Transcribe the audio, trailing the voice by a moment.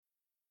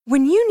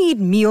When you need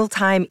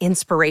mealtime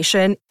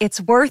inspiration,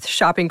 it's worth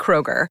shopping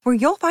Kroger, where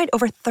you'll find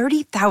over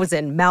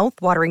 30,000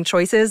 mouth-watering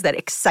choices that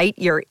excite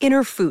your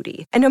inner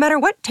foodie. And no matter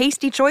what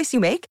tasty choice you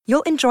make,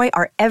 you'll enjoy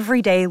our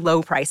everyday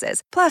low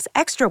prices, plus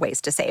extra ways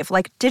to save,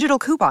 like digital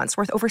coupons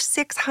worth over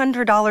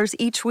 $600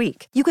 each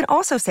week. You can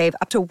also save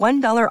up to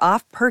 $1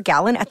 off per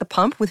gallon at the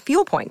pump with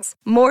fuel points.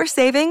 More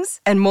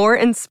savings and more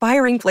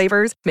inspiring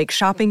flavors make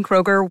shopping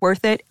Kroger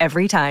worth it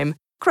every time.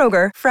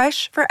 Kroger,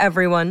 fresh for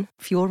everyone.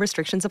 Fuel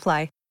restrictions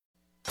apply.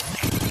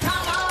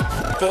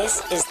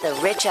 This is the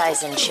Rich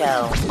Eisen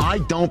Show. I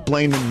don't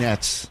blame the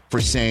Nets for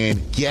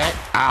saying, get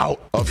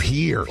out of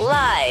here.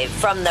 Live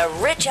from the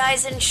Rich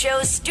Eisen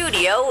Show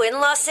studio in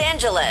Los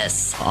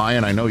Angeles.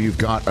 And I know you've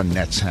got a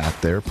Nets hat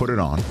there. Put it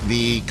on.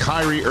 The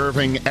Kyrie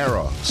Irving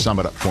era. Sum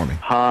it up for me.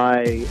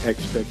 High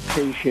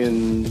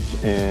expectations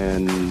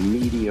and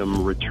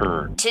medium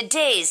return.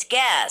 Today's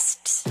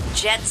guests,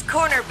 Jets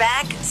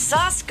cornerback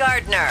Sauce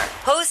Gardner,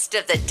 host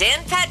of the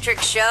Dan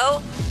Patrick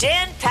Show,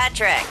 Dan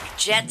Patrick,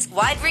 Jets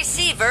wide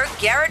receiver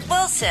Garrett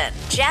Wilson,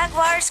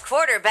 Jaguars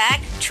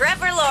quarterback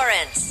Trevor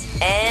Lawrence.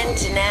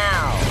 And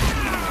now,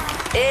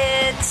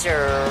 it's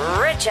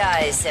Rich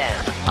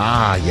Eisen.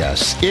 Ah,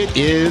 yes. It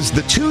is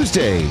the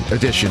Tuesday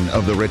edition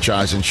of the Rich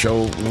Eisen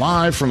Show,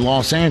 live from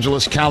Los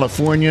Angeles,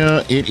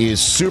 California. It is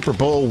Super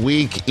Bowl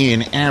week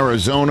in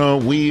Arizona.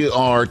 We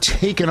are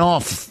taking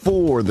off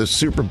for the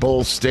Super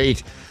Bowl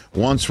state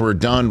once we're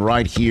done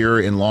right here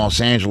in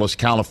Los Angeles,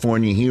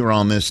 California. Here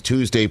on this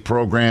Tuesday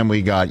program,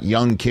 we got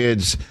young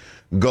kids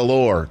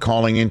galore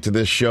calling into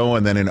this show,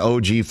 and then an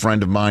OG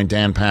friend of mine,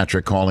 Dan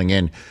Patrick, calling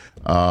in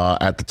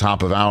at the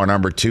top of hour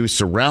number 2,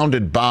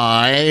 surrounded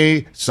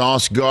by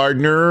Sauce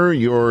Gardner,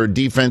 your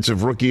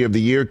defensive rookie of the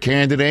year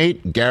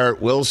candidate,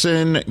 Garrett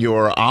Wilson,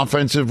 your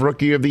offensive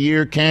rookie of the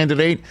year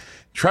candidate,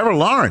 Trevor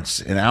Lawrence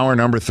in hour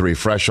number 3,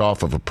 fresh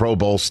off of a Pro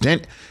Bowl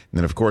stint. And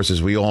then, of course,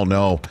 as we all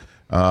know,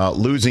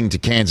 losing to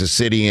Kansas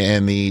City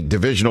in the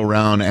divisional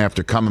round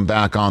after coming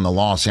back on the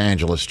Los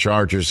Angeles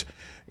Chargers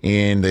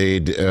in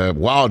the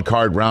wild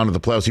card round of the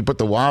playoffs. You put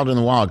the Wild in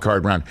the wild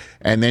card round.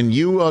 And then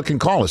you can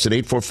call us at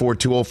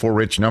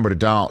 844-204-RICH, number to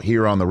dial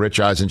here on the Rich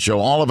Eisen Show.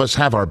 All of us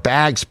have our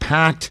bags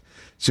packed.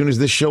 As soon as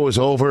this show is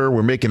over,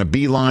 we're making a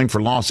beeline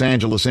for Los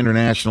Angeles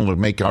International to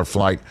make our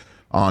flight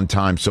on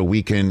time so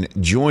we can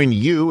join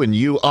you and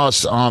you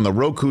us on the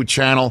Roku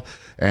channel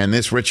and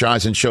this Rich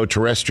Eisen Show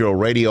terrestrial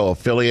radio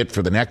affiliate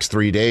for the next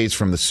 3 days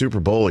from the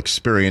Super Bowl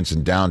experience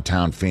in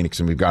downtown Phoenix.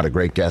 And we've got a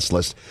great guest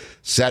list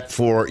set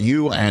for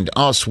you and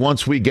us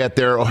once we get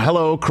there. Oh,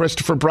 hello,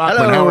 Christopher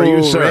Brockman. Hello, how are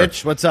you, sir?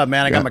 Rich. What's up,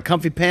 man? I got my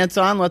comfy pants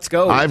on. Let's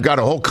go. I've got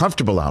a whole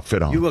comfortable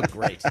outfit on. You look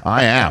great.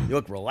 I am. You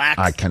look relaxed.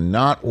 I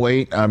cannot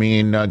wait. I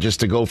mean,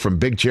 just to go from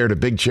big chair to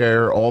big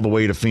chair all the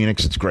way to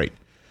Phoenix, it's great.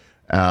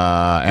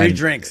 Free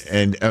drinks.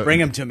 And bring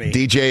them to me.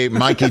 DJ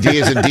Mikey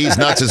Diaz and D's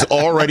Nuts is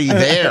already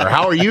there.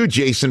 How are you,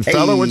 Jason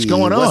Feller? What's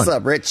going on? What's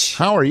up, Rich?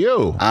 How are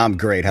you? I'm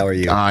great. How are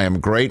you? I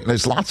am great.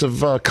 There's lots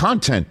of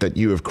content that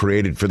you have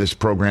created for this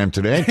program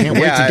today. Can't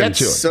wait to get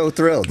to it. So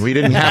thrilled. We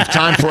didn't have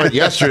time for it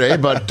yesterday,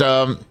 but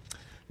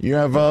you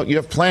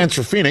have plans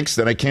for Phoenix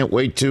that I can't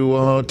wait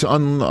to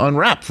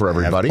unwrap for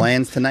everybody. I have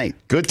plans tonight.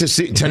 Good to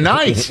see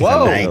tonight.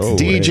 Whoa!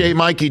 DJ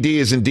Mikey D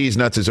is in D's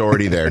Nuts is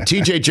already there.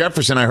 TJ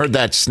Jefferson, I heard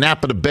that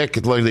snap of the bic.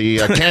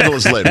 The candle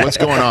is lit. What's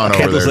going on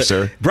over there,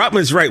 sir?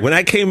 Brockman's right. When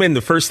I came in,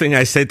 the first thing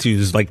I said to you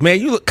was like,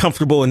 "Man, you look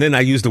comfortable." And then I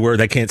used the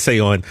word I can't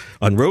say on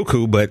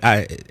Roku, but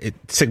it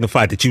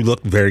signified that you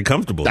look very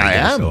comfortable. I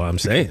am. So I'm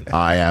saying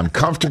I am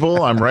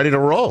comfortable. I'm ready to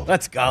roll.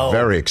 Let's go.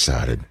 Very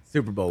excited.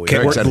 Super Bowl week.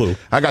 Can't work blue.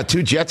 I got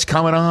 2 Jets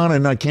coming on,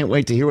 and I can't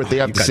wait to hear what they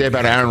have to say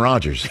about Aaron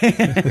Rodgers.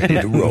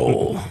 the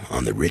roll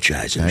on the Rich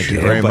Eisen Thank Show.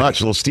 you very much.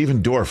 A little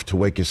Stephen Dorff to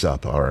wake us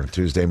up our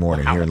Tuesday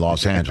morning here in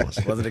Los Angeles.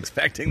 Wasn't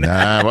expecting that.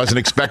 Nah, I wasn't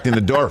expecting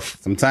the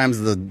Dorff. Sometimes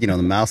the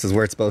mouse is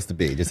where it's supposed to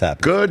be. It just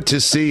happens. Good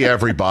to see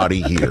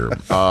everybody here.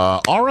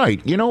 All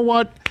right, you know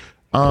what?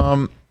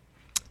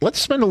 Let's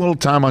spend a little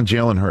time on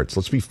Jalen Hurts.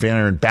 Let's be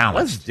fair and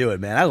balanced. Let's do it,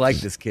 man. I like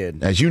this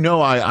kid. As you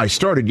know, I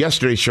started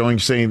yesterday's showing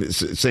saying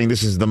this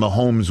is the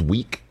Mahomes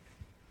week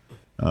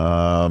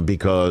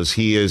because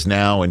he is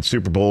now in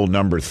Super Bowl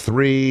number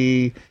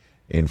 3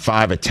 in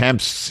 5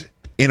 attempts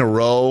in a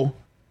row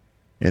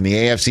in the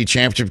AFC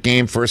Championship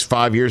game. First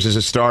 5 years as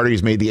a starter,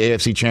 he's made the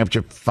AFC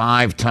Championship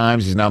 5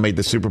 times. He's now made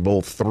the Super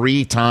Bowl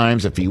 3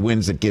 times. If he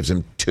wins, it gives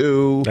him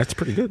 2. That's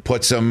pretty good.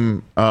 Puts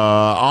him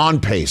on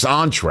pace,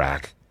 on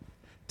track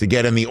to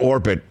get in the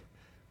orbit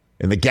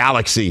in the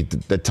galaxy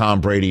that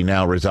Tom Brady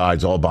now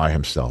resides all by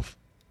himself.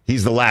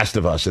 He's the last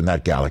of us in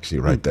that galaxy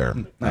right there.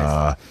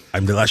 Nice.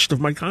 I'm the last of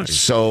my kind.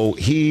 So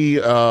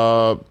he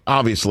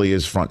obviously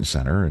is front and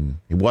center, and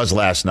he was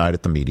last night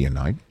at the media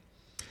night.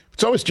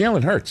 So is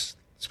Jalen Hurts.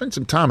 Spend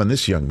some time on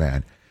this young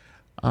man.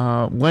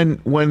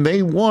 When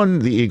they won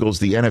the Eagles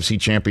the NFC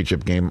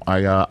Championship game,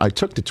 I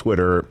took to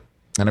Twitter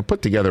and I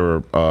put together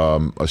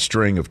a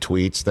string of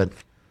tweets that,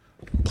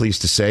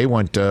 pleased to say,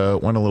 went a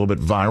little bit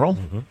viral.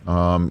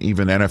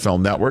 Even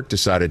NFL Network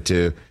decided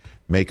to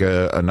make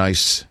a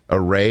nice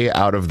array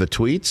out of the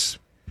tweets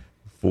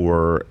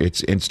for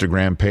its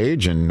Instagram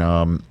page.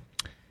 And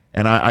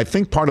And I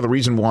think part of the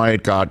reason why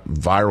it got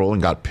viral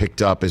and got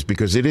picked up is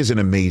because it is an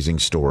amazing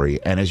story.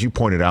 And as you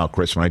pointed out,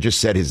 Chris, when I just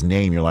said his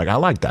name, you're like, I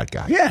like that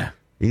guy. Yeah.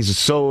 He's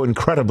so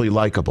incredibly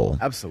likable.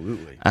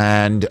 Absolutely.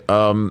 And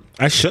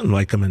I shouldn't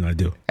like him, and I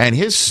do. And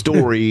his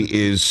story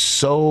is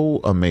so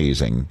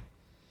amazing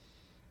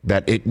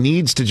that it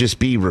needs to just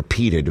be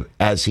repeated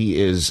as he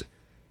is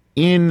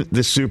in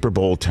the Super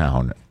Bowl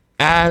town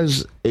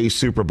as a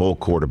Super Bowl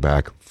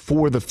quarterback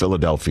for the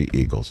Philadelphia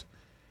Eagles.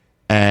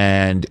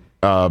 And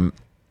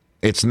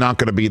it's not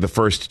going to be the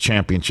first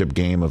championship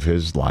game of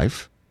his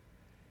life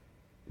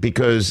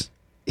because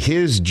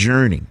his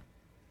journey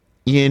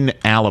in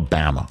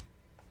Alabama,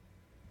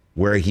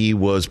 where he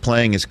was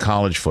playing his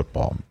college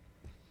football,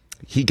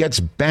 he gets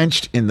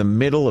benched in the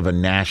middle of a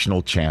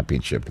national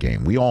championship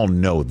game. We all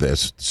know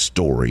this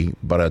story,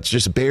 but it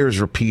just bears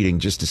repeating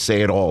just to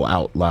say it all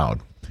out loud.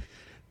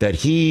 That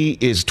he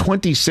is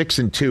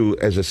 26-2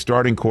 as a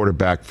starting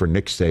quarterback for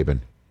Nick Saban.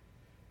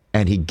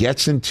 And he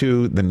gets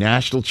into the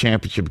national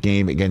championship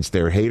game against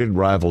their hated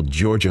rival,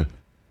 Georgia,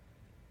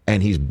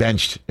 and he's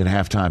benched at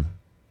halftime.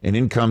 And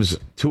in comes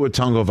Tua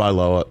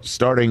Tagovailoa,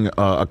 starting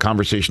a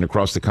conversation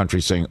across the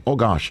country saying, oh,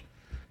 gosh,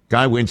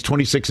 guy wins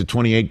 26 of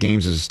 28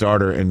 games as a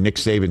starter, and Nick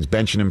Saban's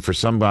benching him for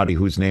somebody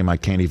whose name I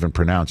can't even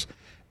pronounce.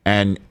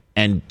 And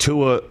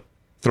Tua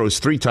throws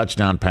 3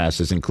 touchdown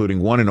passes, including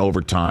one in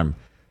overtime,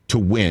 to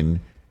win.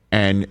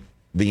 And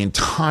the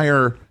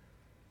entire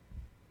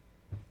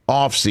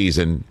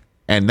offseason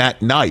and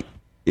that night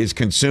is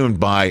consumed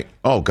by,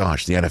 oh,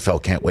 gosh, the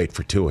NFL can't wait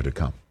for Tua to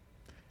come.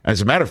 As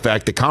a matter of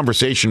fact, the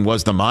conversation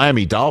was the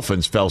Miami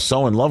Dolphins fell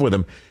so in love with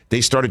him, they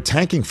started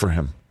tanking for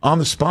him on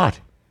the spot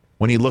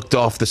when he looked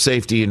off the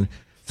safety and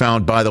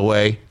found, by the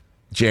way,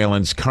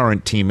 Jalen's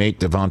current teammate,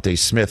 Devontae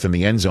Smith, in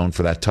the end zone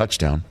for that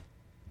touchdown.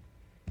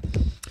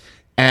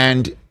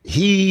 And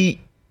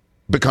he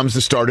becomes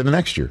the starter the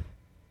next year.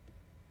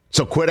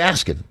 So quit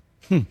asking.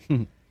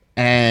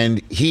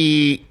 And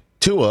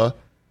Tua,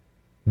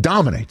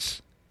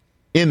 dominates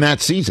in that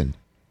season.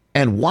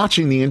 And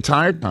watching the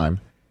entire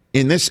time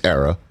in this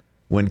era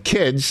when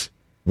kids,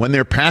 when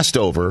they're passed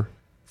over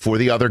for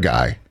the other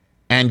guy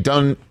and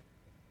done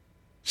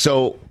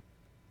so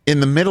in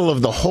the middle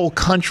of the whole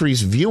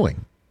country's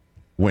viewing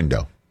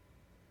window,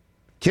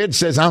 kid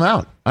says, I'm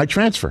out. I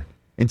transfer.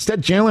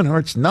 Instead, Jalen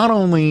Hurts not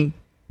only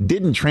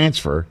didn't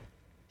transfer,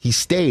 he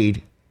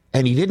stayed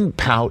and he didn't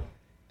pout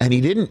and he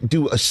didn't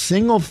do a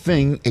single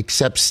thing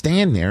except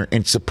stand there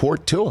and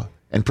support Tua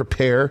and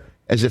prepare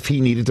as if he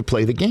needed to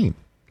play the game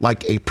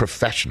like a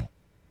professional.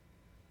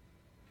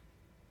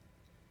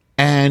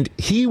 And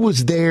he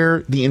was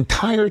there the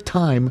entire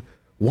time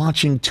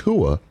watching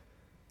Tua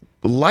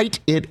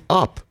light it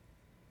up.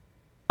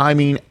 I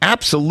mean,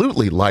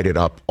 absolutely light it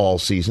up all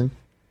season.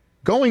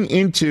 Going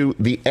into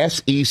the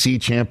SEC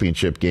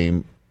championship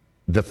game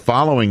the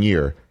following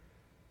year,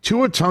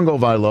 Tua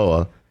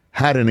Tagovailoa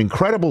had an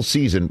incredible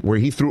season where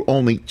he threw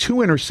only 2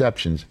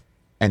 interceptions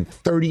and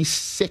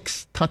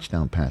 36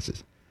 touchdown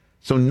passes.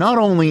 So not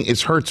only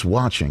is Hurts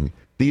watching,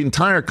 the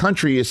entire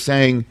country is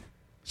saying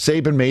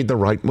Saban made the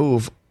right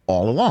move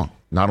all along.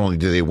 Not only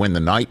did they win the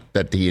night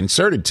that he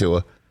inserted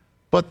Tua,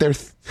 but their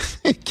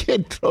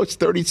kid throws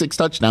 36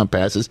 touchdown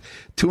passes,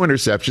 2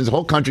 interceptions. The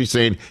whole country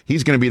saying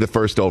he's going to be the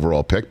first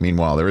overall pick.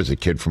 Meanwhile, there is a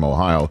kid from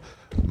Ohio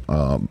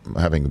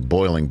having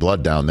boiling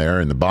blood down there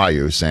in the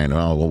bayou saying,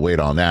 oh, we'll wait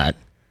on that.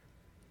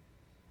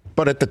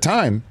 But at the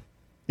time,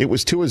 it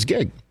was Tua's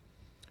gig.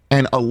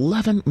 And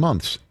 11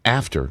 months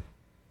after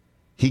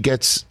he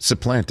gets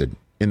supplanted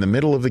in the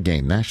middle of the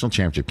game, national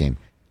championship game,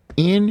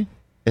 in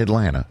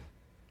Atlanta,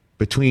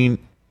 between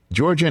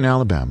Georgia and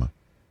Alabama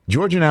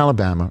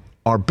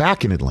are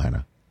back in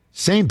Atlanta,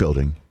 same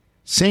building,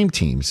 same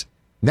teams.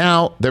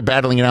 Now they're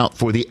battling it out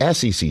for the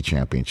SEC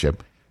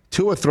championship.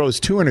 Tua throws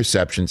 2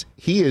 interceptions.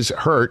 He is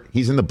hurt.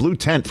 He's in the blue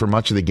tent for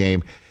much of the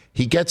game.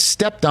 He gets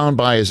stepped on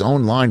by his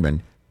own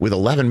lineman with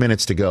 11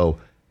 minutes to go,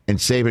 and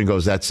Saban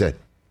goes, that's it.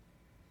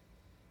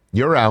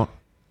 You're out.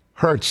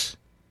 Hurts,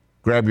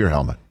 grab your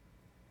helmet.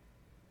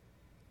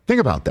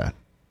 Think about that.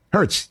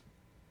 Hurts,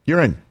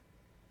 you're in.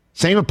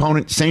 Same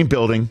opponent, same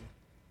building.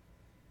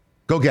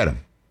 Go get him,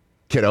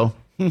 kiddo.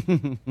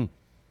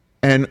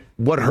 And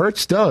what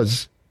Hurts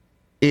does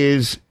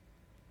is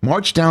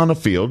march down the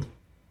field,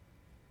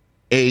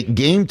 a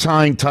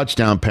game-tying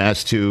touchdown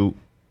pass to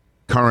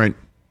current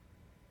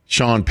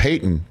Sean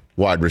Payton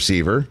wide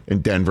receiver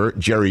in Denver,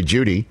 Jerry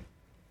Jeudy,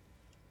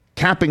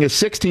 capping a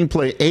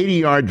 16-play,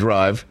 80-yard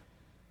drive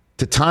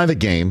to tie the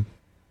game.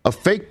 A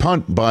fake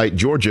punt by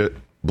Georgia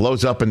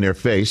blows up in their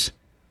face.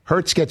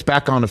 Hurts gets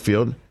back on the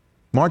field,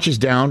 marches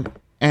down,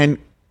 and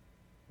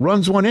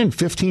runs one in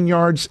 15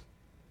 yards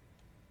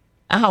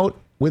out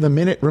with a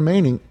minute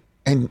remaining,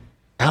 and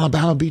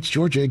Alabama beats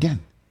Georgia again.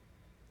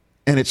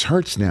 And it's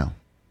Hurts now.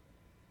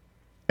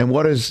 And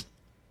what does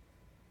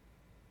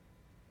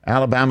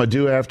Alabama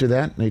do after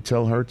that? They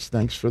tell Hurts,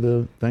 thanks for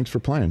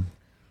playing.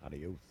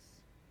 Adios.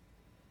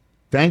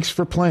 Thanks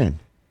for playing.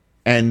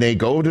 And they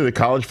go to the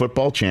college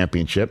football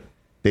championship.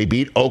 They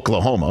beat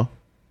Oklahoma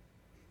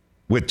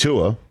with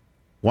Tua.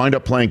 wind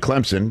up playing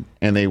Clemson,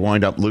 and they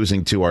wind up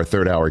losing to our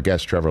third-hour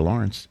guest, Trevor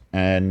Lawrence.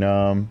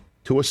 And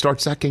Tua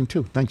starts that game,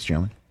 too. Thanks,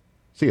 Jalen.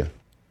 See ya.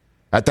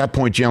 At that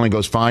point, Jalen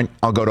goes, fine,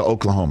 I'll go to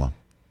Oklahoma.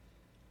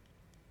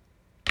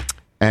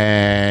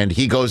 And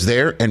he goes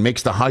there and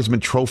makes the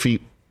Heisman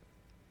Trophy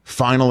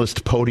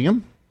finalist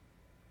podium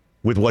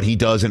with what he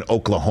does in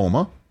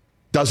Oklahoma.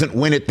 Doesn't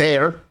win it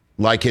there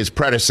like his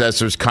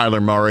predecessors,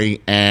 Kyler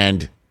Murray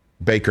and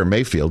Baker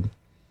Mayfield.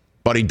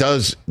 But he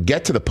does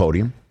get to the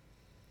podium.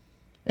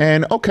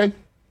 And, okay,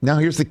 now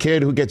here's the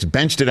kid who gets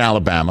benched at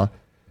Alabama,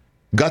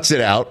 guts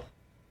it out,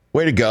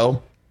 way to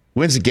go,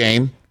 wins the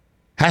game,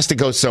 has to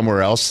go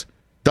somewhere else,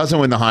 doesn't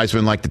win the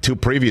Heisman like the two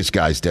previous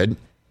guys did,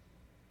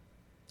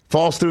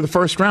 falls through the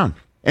first round.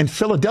 And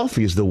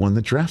Philadelphia is the one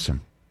that drafts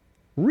him.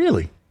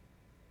 Really?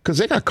 Because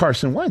they got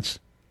Carson Wentz.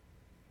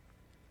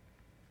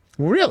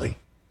 Really?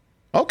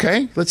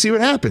 Okay, let's see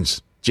what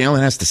happens.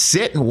 Jalen has to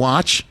sit and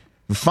watch.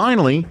 And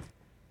finally,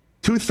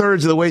 2/3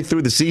 of the way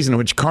through the season in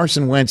which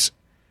Carson Wentz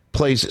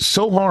plays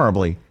so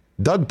horribly,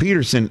 Doug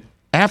Peterson,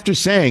 after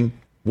saying,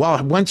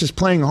 while Wentz is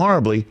playing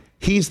horribly,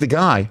 he's the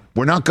guy,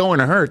 we're not going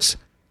to Hurts,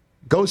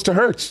 goes to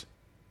Hurts.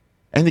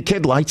 And the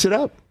kid lights it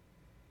up.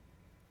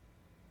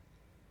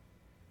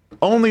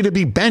 Only to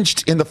be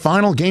benched in the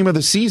final game of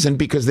the season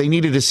because they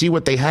needed to see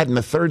what they had in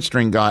the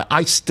third-string guy.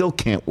 I still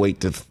can't wait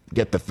to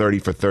get the 30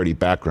 for 30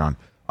 background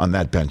on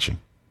that benching.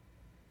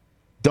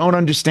 Don't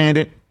understand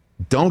it.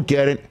 Don't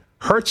get it.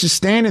 Hurts is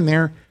standing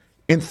there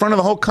in front of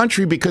the whole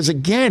country because,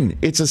 again,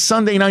 it's a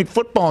Sunday night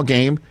football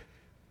game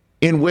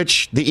in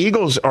which the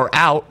Eagles are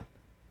out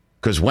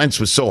because Wentz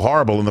was so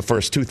horrible in the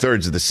first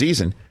 2/3 of the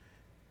season.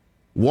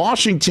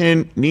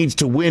 Washington needs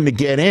to win to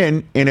get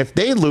in, and if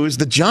they lose,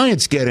 the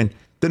Giants get in.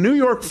 The New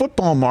York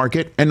football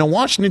market and the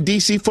Washington,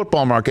 D.C.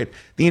 football market,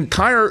 the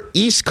entire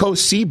East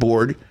Coast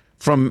seaboard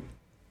from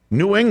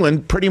New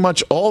England pretty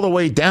much all the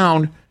way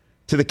down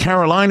to the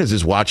Carolinas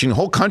is watching. The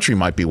whole country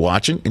might be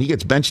watching, and he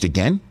gets benched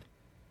again.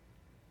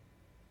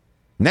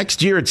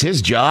 Next year, it's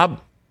his job.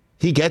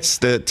 He gets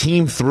the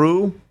team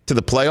through to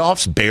the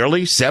playoffs,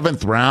 barely,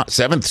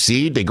 seventh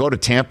seed. They go to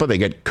Tampa. They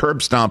get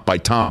curb stomped by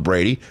Tom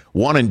Brady,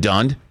 one and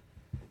done.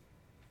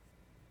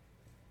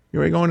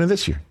 Here we go into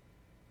this year.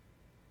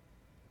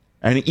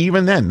 And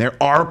even then, there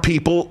are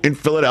people in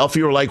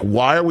Philadelphia who are like,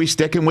 why are we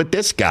sticking with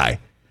this guy?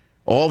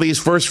 All these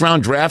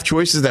first-round draft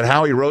choices that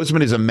Howie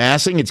Roseman is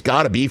amassing, it's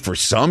got to be for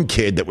some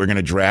kid that we're going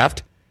to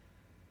draft.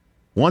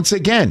 Once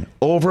again,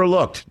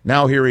 overlooked.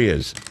 Now here he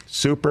is,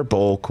 Super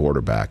Bowl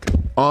quarterback.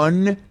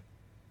 Unbelievable.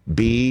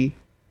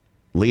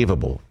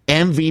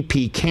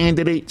 MVP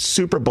candidate,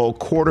 Super Bowl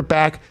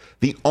quarterback.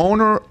 The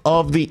owner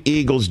of the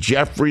Eagles,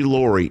 Jeffrey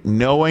Lurie,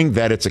 knowing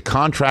that it's a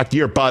contract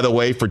year, by the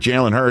way, for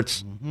Jalen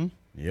Hurts. Mm-hmm.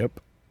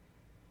 Yep.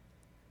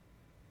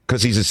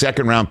 Because he's a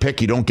second-round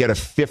pick, you don't get a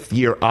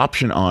fifth-year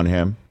option on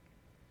him.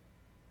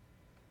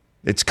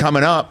 It's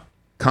coming up.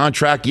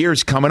 Contract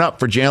year's coming up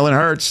for Jalen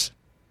Hurts.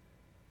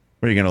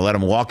 Are you going to let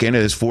him walk into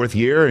his fourth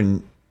year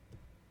and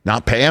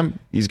not pay him?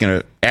 He's going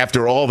to,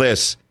 after all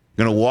this,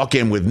 going to walk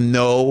in with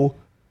no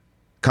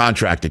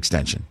contract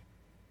extension.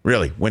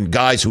 Really, when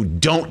guys who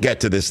don't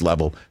get to this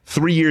level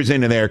 3 years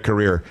into their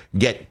career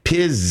get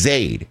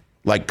pizzed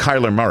like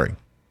Kyler Murray,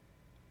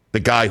 the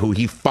guy who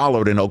he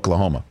followed in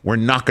Oklahoma. We're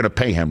not going to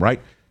pay him,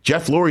 right?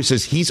 Jeff Lurie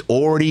says he's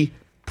already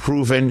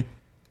proven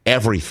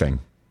everything.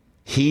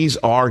 He's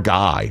our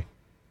guy.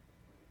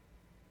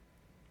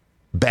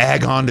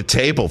 Bag on the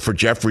table for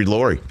Jeffrey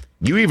Lurie.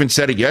 You even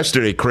said it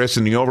yesterday, Chris,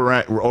 in the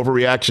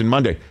Overreaction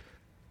Monday.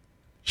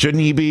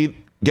 Shouldn't he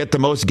get the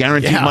most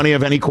guaranteed money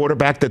of any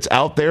quarterback that's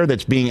out there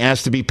that's being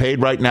asked to be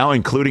paid right now,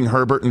 including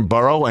Herbert and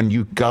Burrow? And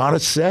you got to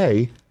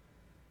say,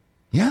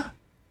 yeah.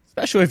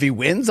 Especially if he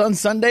wins on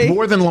Sunday.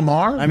 More than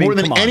Lamar? I mean, more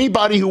than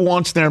anybody who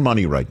wants their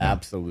money right now.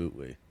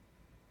 Absolutely.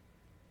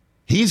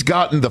 He's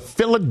gotten the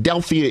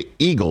Philadelphia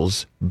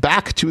Eagles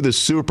back to the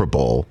Super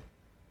Bowl.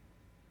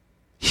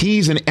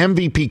 He's an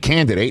MVP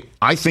candidate.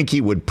 I think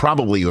he would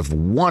probably have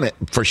won it.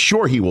 For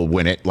sure he will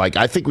win it. Like,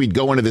 I think we'd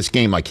go into this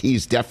game like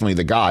he's definitely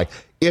the guy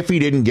if he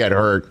didn't get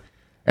hurt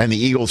and the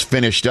Eagles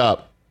finished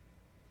up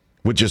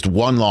with just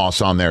one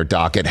loss on their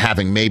docket,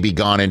 having maybe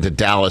gone into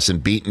Dallas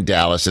and beaten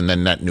Dallas, and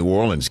then that New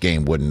Orleans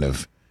game wouldn't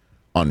have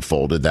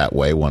unfolded that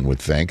way, one would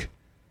think.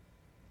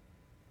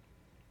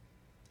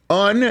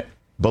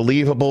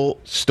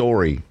 Unbelievable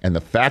story. And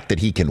the fact that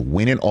he can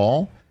win it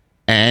all,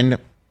 and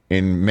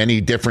in many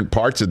different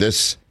parts of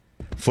this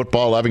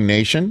football-loving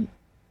nation,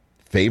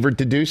 favored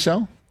to do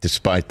so,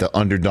 despite the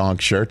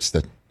underdog shirts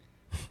that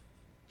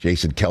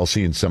Jason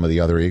Kelsey and some of the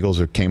other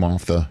Eagles came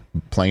off the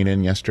plane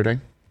in yesterday.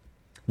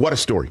 What a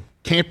story.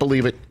 Can't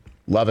believe it.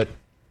 Love it.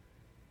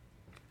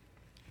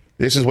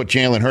 This is what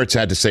Jalen Hurts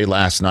had to say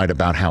last night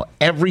about how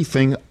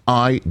everything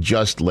I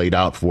just laid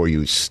out for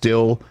you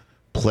still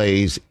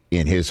plays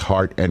in his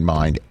heart and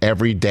mind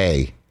every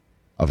day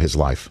of his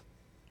life.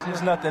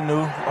 It's nothing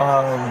new.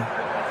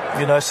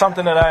 It's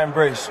something that I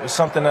embrace. It's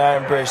something that I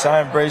embrace.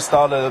 I embraced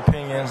all the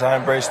opinions. I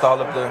embraced all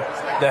of the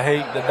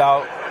hate, the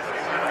doubt.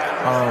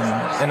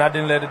 And I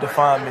didn't let it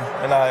define me.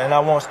 And I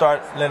won't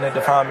start letting it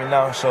define me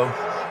now. So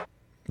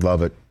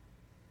Love it.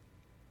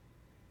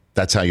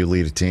 That's how you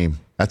lead a team.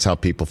 That's how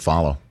people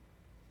follow.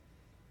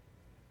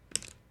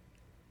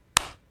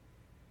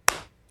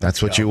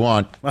 That's what you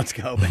want. Let's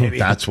go, baby.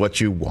 That's what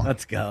you want.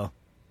 Let's go.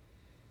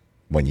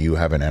 When you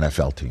have an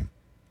NFL team.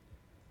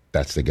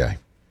 That's the guy.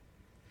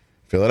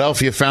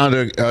 Philadelphia found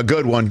a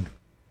good one,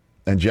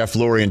 and Jeff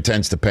Lurie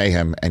intends to pay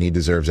him, and he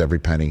deserves every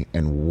penny.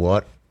 And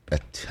what a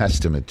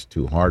testament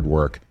to hard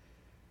work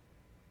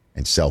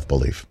and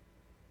self-belief.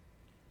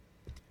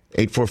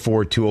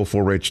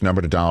 844-204-RICH,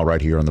 number to dial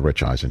right here on the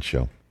Rich Eisen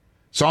Show.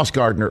 Sauce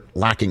Gardner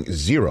lacking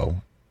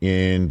 0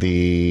 in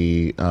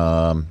the,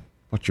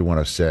 what you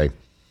want to say,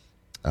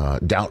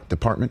 doubt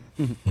department.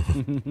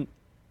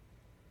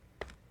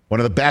 One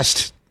of the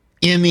best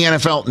in the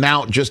NFL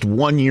now, just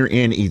 1 year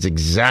in. He's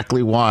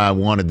exactly why I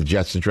wanted the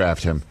Jets to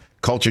draft him.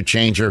 Culture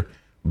changer,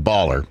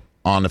 baller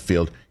on the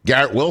field.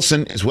 Garrett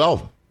Wilson as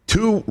well.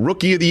 2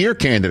 Rookie of the Year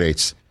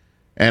candidates.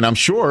 And I'm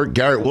sure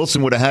Garrett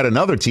Wilson would have had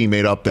another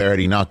teammate up there had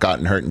he not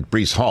gotten hurt in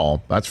Breece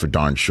Hall. That's for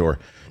darn sure.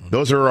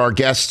 Those are our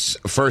guests,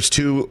 first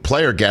 2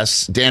 player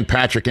guests. Dan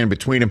Patrick in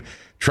between them.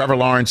 Trevor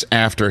Lawrence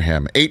after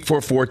him.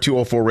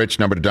 844-204-RICH,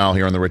 number to dial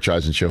here on the Rich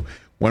Eisen Show.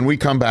 When we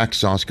come back,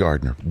 Sauce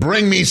Gardner.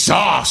 Bring me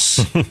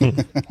sauce!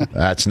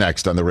 That's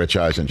next on the Rich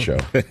Eisen Show.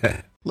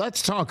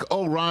 Let's talk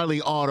O'Reilly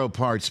Auto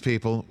Parts,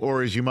 people.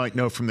 Or as you might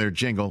know from their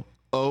jingle,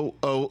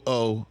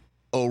 O-O-O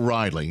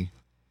O'Reilly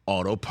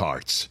Auto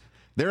Parts.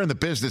 They're in the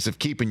business of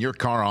keeping your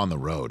car on the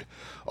road.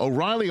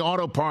 O'Reilly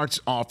Auto Parts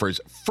offers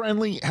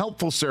friendly,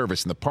 helpful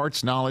service and the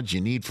parts knowledge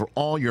you need for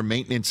all your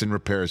maintenance and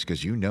repairs,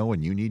 because you know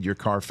when you need your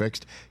car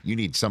fixed, you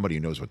need somebody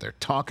who knows what they're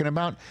talking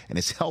about and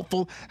is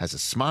helpful, has a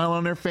smile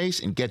on their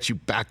face, and gets you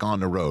back on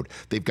the road.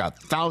 They've got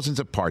thousands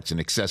of parts and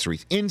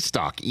accessories in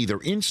stock, either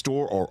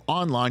in-store or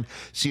online,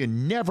 so you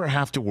never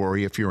have to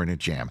worry if you're in a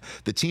jam.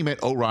 The team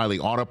at O'Reilly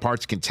Auto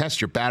Parts can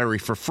test your battery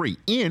for free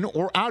in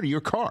or out of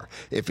your car.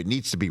 If it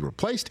needs to be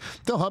replaced,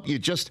 they'll help you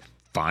just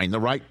find the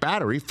right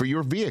battery for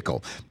your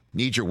vehicle.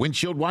 Need your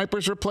windshield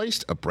wipers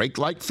replaced, a brake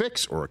light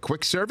fix, or a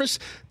quick service?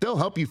 They'll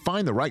help you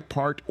find the right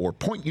part or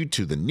point you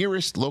to the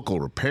nearest local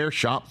repair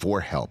shop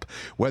for help.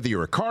 Whether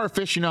you're a car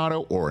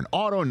aficionado or an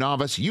auto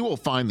novice, you will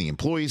find the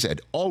employees at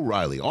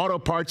O'Reilly Auto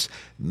Parts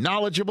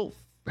knowledgeable,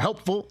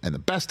 helpful, and the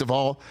best of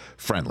all,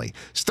 friendly.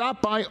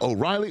 Stop by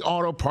O'Reilly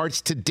Auto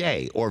Parts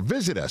today or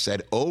visit us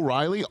at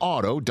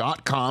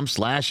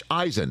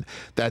O'ReillyAuto.com/Eisen.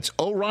 That's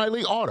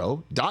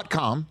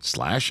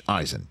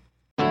O'ReillyAuto.com/Eisen.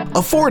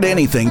 Afford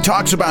Anything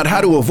talks about how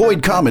to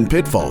avoid common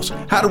pitfalls,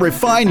 how to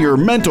refine your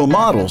mental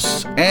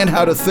models, and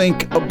how to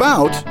think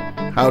about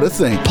how to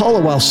think.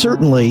 Paula, while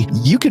certainly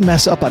you can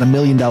mess up on $1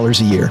 million a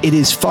year, it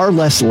is far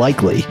less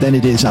likely than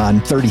it is on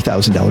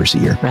 $30,000 a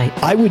year. Right.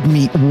 I would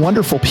meet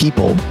wonderful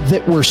people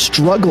that were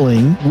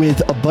struggling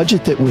with a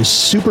budget that was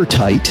super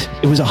tight.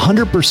 It was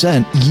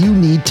 100%. You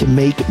need to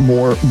make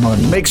more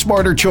money. Make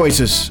smarter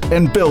choices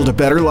and build a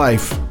better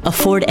life.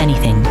 Afford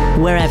Anything,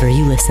 wherever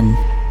you listen.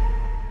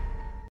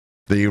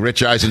 The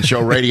Rich Eisen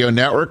Show Radio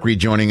Network,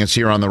 rejoining us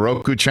here on the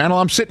Roku channel.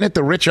 I'm sitting at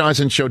the Rich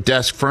Eisen Show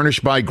desk,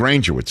 furnished by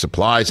Grainger, with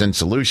supplies and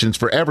solutions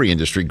for every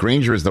industry.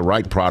 Grainger is the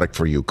right product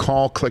for you.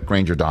 Call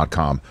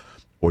clickgrainger.com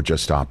or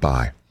just stop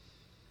by.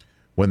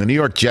 When the New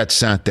York Jets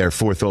sat there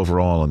 4th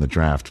overall in the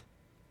draft,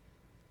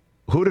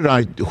 who did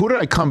I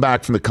come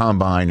back from the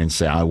combine and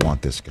say, I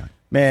want this guy?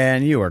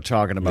 Man, you were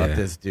talking about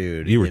this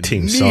dude. You were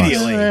team sauce.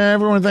 immediately.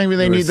 Everyone thinks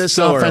they need this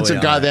so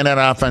offensive guy, then that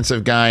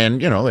offensive guy, and,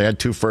 they had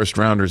 2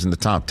 first-rounders in the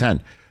top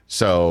 10.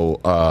 So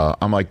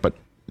I'm like, but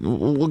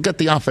we'll get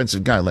the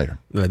offensive guy later.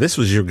 No, this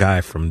was your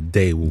guy from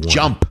day one.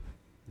 Jump.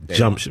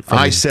 From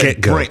I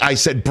said,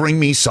 bring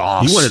me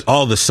sauce. You wanted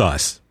all the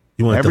sauce.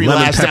 You wanted Every the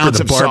lemon last pepper, ounce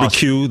the of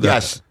barbecue, sauce. the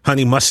Yes.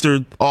 honey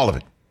mustard. All of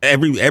it.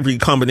 Every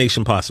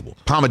combination possible.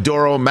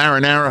 Pomodoro,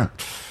 marinara,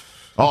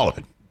 all of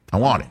it. I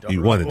want it.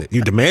 You wanted it.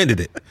 You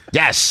demanded it.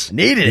 Yes.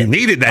 You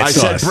needed that I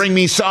sauce. said, bring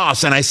me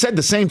sauce. And I said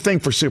the same thing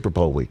for Super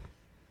Bowl week.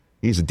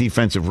 He's a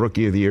Defensive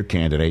Rookie of the Year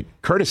candidate,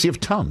 courtesy of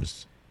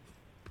Tums.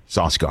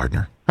 Sauce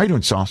Gardner. How you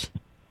doing, Sauce?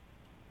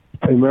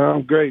 Hey, man,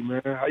 I'm great,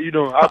 man. How you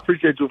doing? I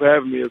appreciate you for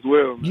having me as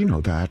well, man. You know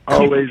that.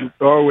 Always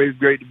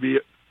great to be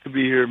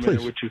here, man,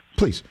 Please, with you.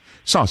 Please.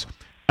 Sauce,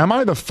 am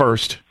I the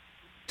first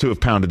to have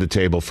pounded the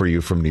table for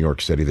you from New York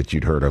City that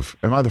you'd heard of?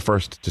 Am I the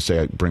first to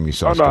say, bring me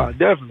sauce? Oh, no,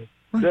 definitely.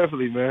 Right.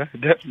 Definitely, man.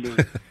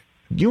 Definitely.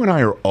 You and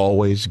I are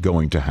always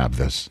going to have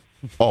this.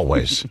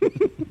 Always.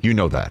 You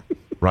know that,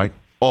 right?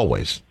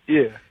 Always.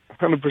 Yeah,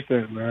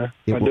 100%, man.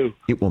 I do.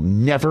 It will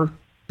never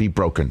be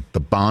broken. The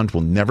bond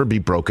will never be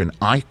broken.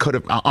 I could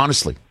have,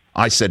 honestly,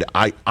 I said,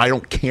 I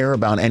don't care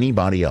about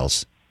anybody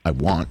else. I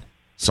want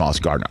Sauce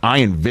Gardner.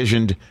 I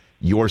envisioned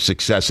your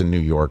success in New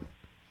York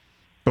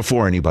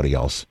before anybody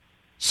else.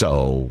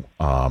 So,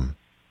 I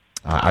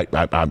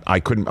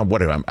couldn't, I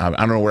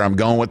don't know where I'm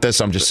going with this.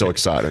 I'm just so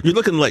excited. You're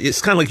looking like,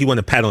 it's kind of like you want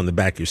to pat on the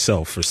back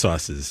yourself for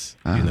Sauce's,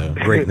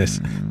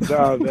 greatness.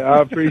 No, man, I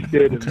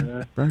appreciate it,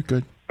 man. Very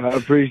good. I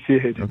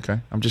appreciate it.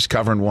 Okay. I'm just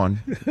covering one.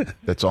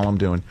 That's all I'm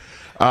doing.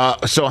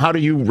 So how do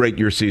you rate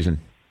your season,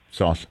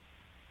 Sauce?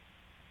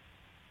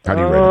 How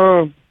do you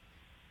rate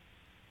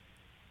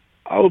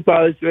it? I would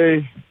probably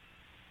say,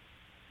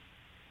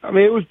 I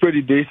mean, it was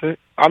pretty decent.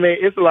 I mean,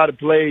 it's a lot of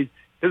plays.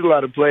 There's a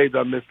lot of plays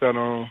I missed out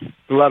on.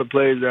 A lot of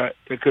plays that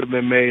could have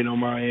been made on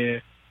my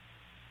end.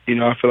 You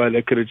know, I feel like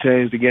that could have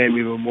changed the game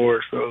even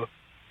more. So,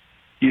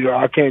 you know,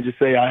 I can't just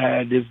say I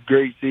had this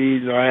great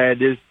season or I had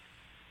this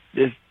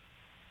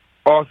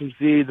awesome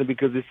season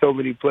because there's so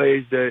many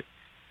plays that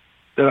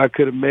I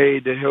could have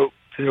made to help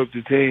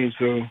the team.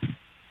 So,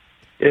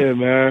 yeah,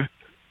 man.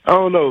 I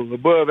don't know,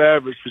 above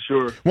average for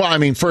sure. Well, I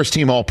mean, first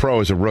team All-Pro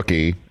as a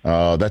rookie.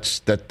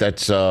 That's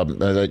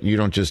you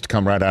don't just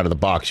come right out of the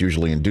box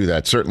usually and do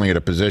that. Certainly at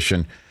a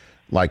position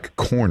like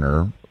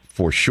corner,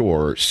 for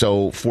sure.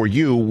 So, for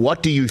you,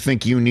 what do you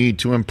think you need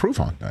to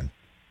improve on then,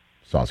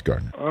 Sauce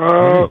Gardner?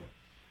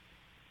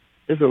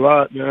 It's a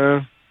lot,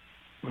 man.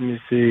 Let me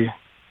see.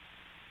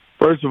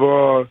 First of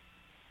all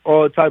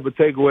type of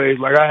takeaways.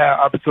 Like I have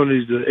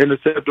opportunities to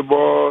intercept the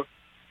ball,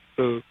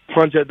 to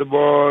punch at the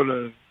ball,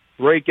 to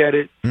rake at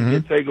it,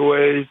 get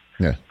takeaways.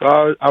 Yeah.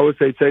 So I would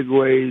say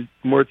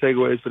more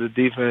takeaways for the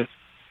defense.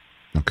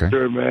 Okay.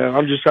 Sure, man.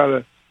 I'm just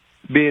trying to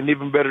be an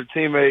even better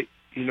teammate.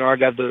 You know, I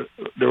got the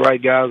right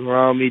guys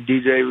around me,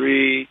 DJ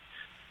Reed,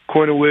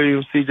 Quentin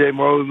Williams, CJ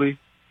Mosley,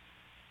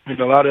 and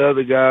a lot of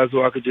other guys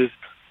who I could just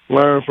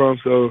learn from.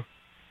 So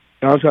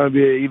I'm trying to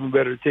be an even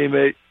better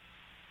teammate.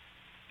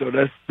 So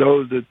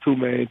those are the two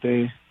main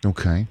things.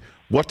 Okay.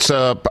 What's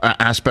an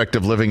aspect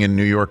of living in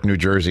New York, New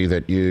Jersey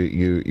that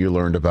you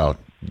learned about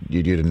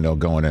you didn't know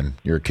going in?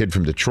 You're a kid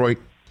from Detroit,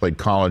 played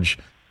college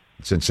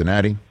in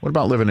Cincinnati. What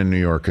about living in New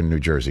York and New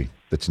Jersey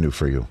that's new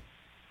for you?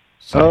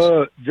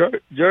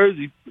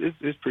 Jersey,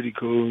 it's pretty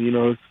cool. You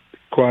know, it's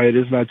quiet.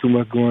 There's not too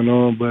much going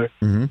on. But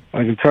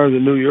like in terms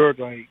of New York,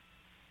 like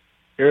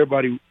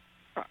everybody,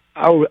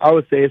 I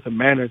would say it's a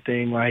manner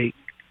thing. Like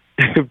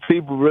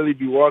people really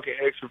be walking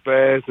extra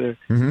fast,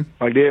 and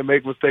like they'll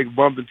make mistakes,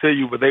 bump into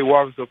you, but they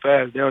walking so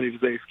fast they don't even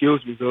say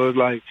excuse me. So it's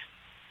like,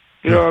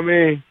 you know what I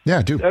mean? Yeah,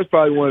 I do. That's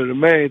probably one of the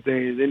main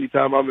things.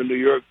 Anytime I'm in New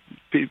York,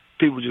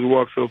 people just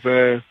walk so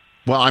fast.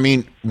 Well, I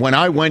mean, when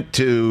I went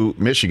to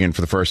Michigan for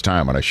the first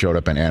time, when I showed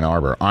up in Ann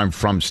Arbor, I'm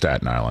from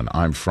Staten Island.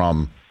 I'm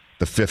from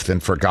the fifth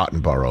and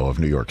forgotten borough of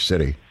New York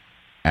City.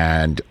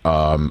 And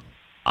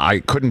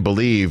I couldn't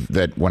believe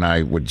that when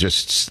I would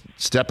just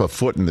step a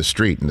foot in the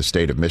street in the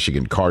state of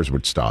Michigan, cars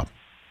would stop.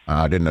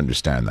 I didn't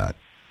understand that.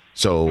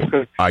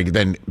 So I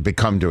then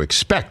become to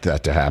expect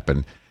that to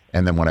happen.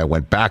 And then when I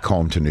went back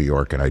home to New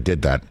York and I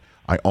did that,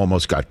 I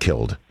almost got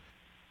killed.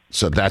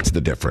 So that's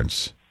the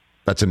difference.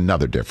 That's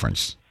another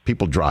difference.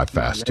 People drive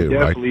fast too,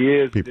 right? Definitely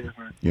is People,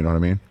 different. you know what I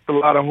mean? A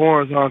lot of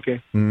horns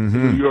honking in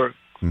New York.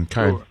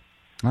 Okay. Sure.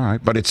 All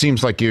right, but it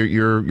seems like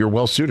you're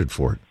well suited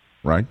for it,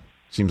 right?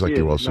 Seems like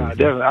you're well suited.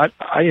 Definitely.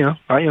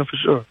 I am for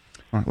sure.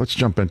 All right, let's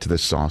jump into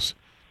this, Sauce.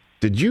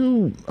 Did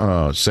you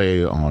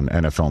say on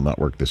NFL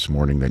Network this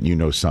morning that you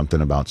know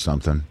something about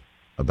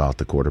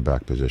the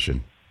quarterback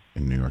position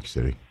in New York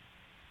City,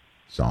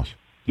 Sauce?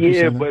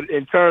 Yeah, but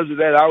in terms of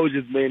that, I was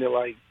just meaning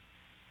like,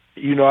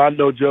 you know, I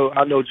know Joe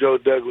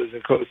Douglas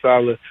and Coach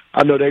Saleh.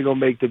 I know they're gonna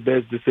make the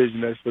best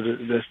decision that's for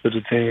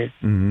the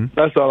team.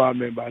 That's all I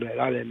meant by that.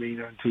 I didn't mean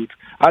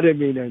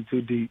nothing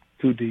too deep.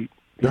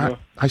 You know?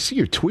 I see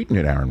you're tweeting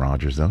at Aaron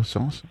Rodgers though,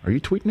 Sauce. Are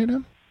you tweeting at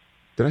him?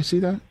 Did I see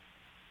that?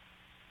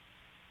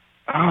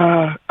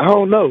 I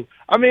don't know.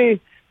 I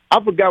mean,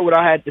 I forgot what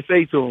I had to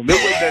say to him. It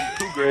wasn't that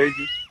too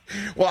crazy.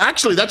 Well,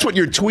 actually, that's what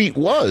your tweet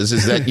was.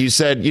 Is that you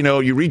said, you know,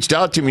 you reached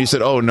out to me. You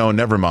said, "Oh no,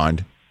 never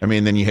mind." I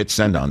mean, then you hit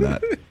send on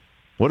that.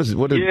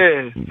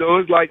 Yeah, so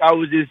it's like I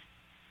was just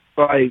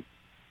like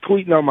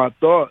tweeting on my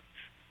thoughts.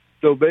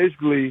 So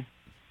basically,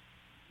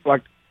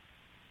 like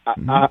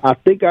I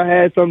think I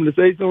had something to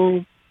say to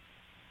him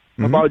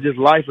about just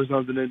life or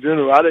something in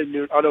general. I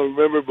don't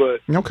remember,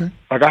 but okay,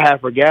 like I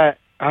forgot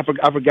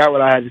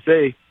what I had to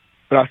say,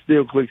 but I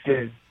still clicked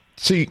send.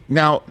 See,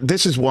 now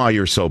this is why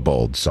you're so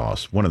bold,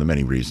 Sauce. One of the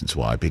many reasons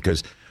why.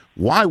 Because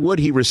why would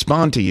he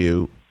respond to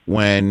you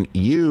when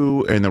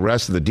you and the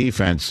rest of the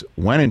defense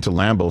went into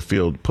Lambeau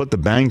Field, put the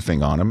bang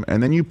thing on him,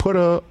 and then you put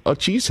a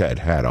cheesehead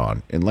hat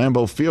on in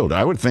Lambeau Field?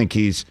 I would think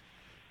he's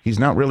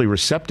not really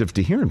receptive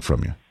to hearing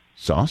from you,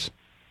 Sauce.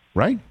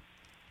 Right?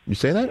 You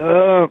say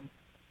that?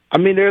 I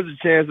mean, there's a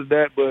chance of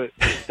that, but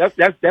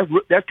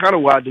that's kind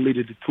of why I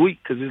deleted the tweet,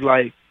 because it's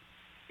like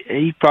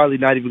he's probably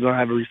not even gonna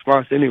have a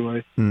response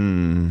anyway.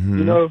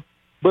 You know,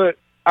 but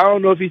I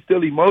don't know if he's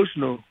still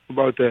emotional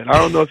about that. I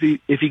don't know if he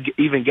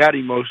even got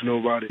emotional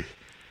about it.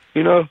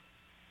 You know,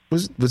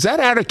 was that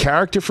out of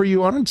character for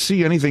you? I don't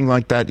see anything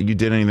like that. You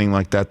did anything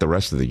like that the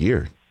rest of the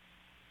year,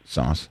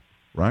 Sauce,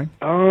 right?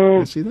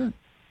 I see that.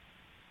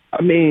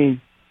 I mean,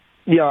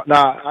 yeah,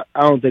 I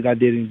don't think I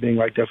did anything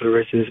like that for the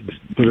rest of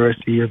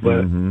the year.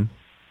 But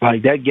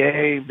like that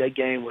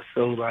game was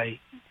so like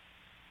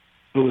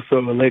it was so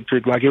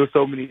electric. Like it was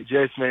so many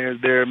Jets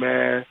fans there,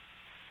 man.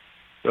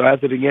 So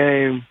after the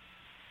game,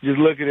 just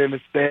looking in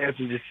the stands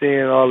and just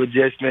seeing all the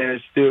Jets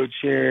fans still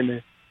cheering,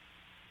 and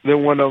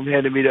then one of them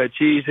handed me that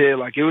cheese head.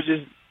 Like it was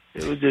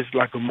just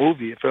like a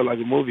movie. It felt like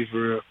a movie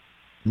for real.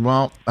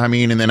 Well, I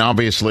mean, and then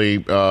obviously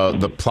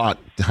the plot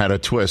had a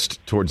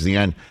twist towards the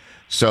end.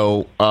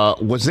 So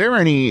was there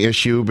any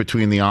issue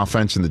between the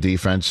offense and the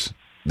defense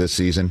this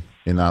season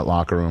in that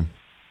locker room?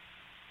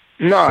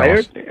 No,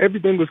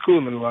 everything was cool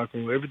in the locker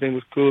room. Everything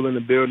was cool in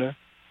the building.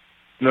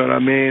 You know what I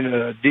mean?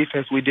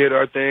 Defense, we did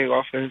our thing.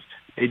 Offense,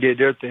 they did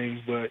their things.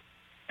 But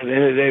at the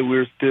end of the day,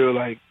 we're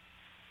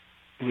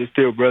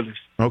still brothers.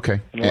 Okay.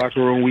 In the locker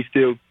room, we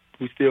still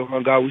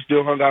hung out. We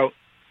still hung out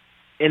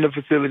in the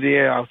facility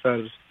and outside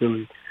of the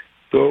facility.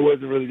 So it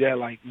wasn't really that.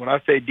 Like, when I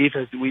say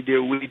defense, we did.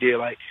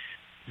 Like,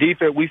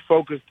 defense, we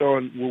focused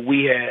on what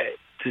we had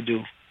to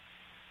do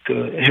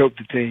to help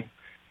the team.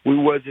 We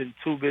wasn't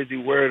too busy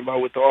worried about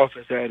what the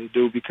offense had to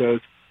do,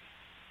 because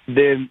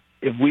then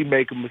if we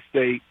make a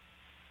mistake,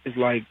 it's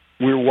like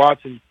we're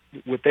watching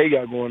what they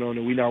got going on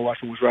and we're not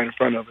watching what's right in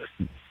front of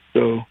us.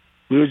 So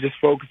we were just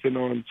focusing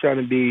on trying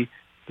to be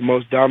the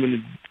most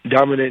dominant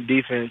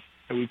defense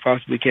that we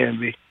possibly can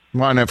be.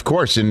 Well, and of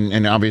course,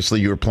 and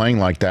obviously you were playing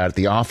like that.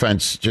 The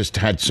offense just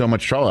had so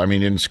much trouble. I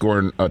mean, didn't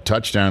score a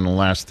touchdown in the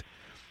last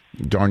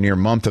darn near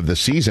month of the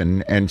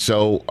season. And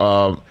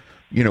so,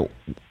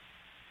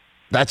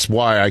 that's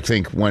why I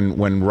think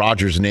when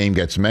Rodgers' name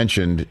gets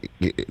mentioned,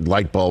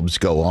 light bulbs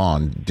go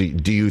on.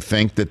 Do you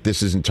think that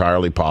this is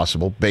entirely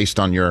possible, based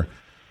on your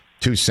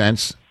 2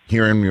 cents,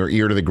 hearing your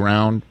ear to the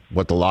ground,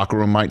 what the locker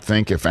room might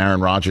think if Aaron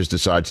Rodgers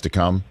decides to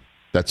come?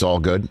 That's all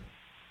good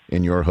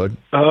in your hood?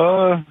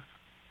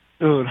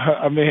 Dude,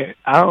 I mean,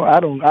 I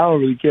don't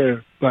really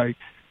care. Like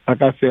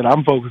I said, I'll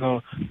be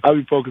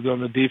focused on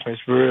the defense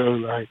for real.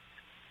 Like,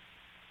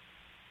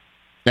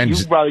 and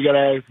you probably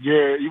gotta ask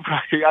Garrett.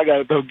 I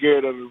gotta throw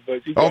Garrett under the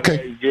bus.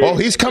 Okay. Well,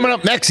 he's coming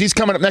up next. He's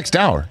coming up next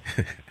hour.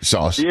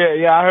 Sauce.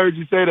 Yeah, I heard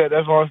you say that.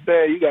 That's what I'm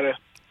saying. You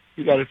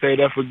gotta say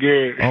that for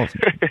Garrett. Oh,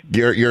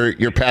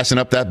 you're passing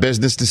up that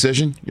business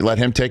decision. You let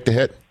him take the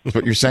hit. That's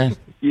what you're saying.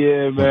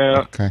 Yeah, man.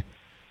 Okay.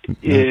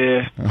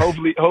 Yeah.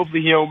 Hopefully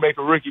he don't make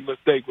a rookie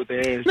mistake with the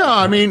hands. No,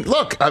 I mean,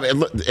 look,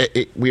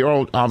 we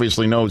all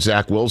obviously know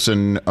Zach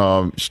Wilson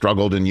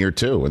struggled in year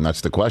 2, and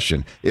that's the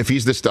question. If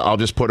he's this, I'll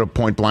just put a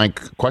point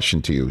blank question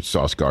to you,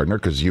 Sauce Gardner,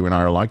 because you and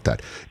I are like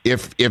that.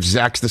 If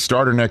Zach's the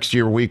starter next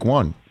year, week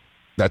 1,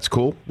 that's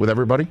cool with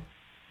everybody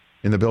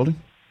in the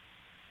building.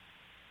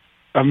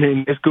 I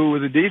mean, it's cool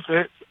with the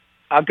defense.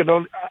 I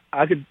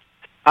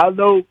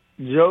know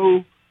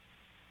Joe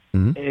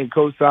and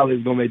Coach Solid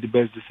is gonna make the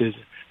best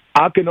decision.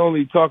 I can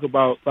only talk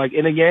about, like,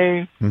 in a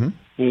game, when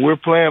we're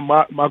playing,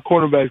 my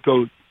cornerback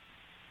coach,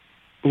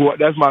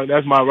 that's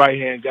my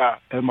right-hand guy.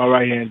 That's my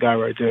right-hand guy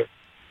right there.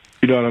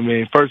 You know what I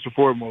mean? First and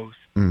foremost.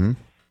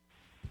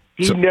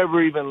 He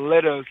never even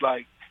let us,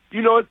 like,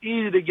 it's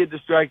easy to get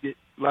distracted.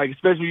 Like,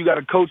 especially when you got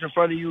a coach in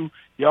front of you,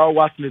 you're all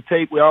watching the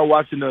tape, we're all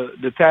watching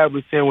the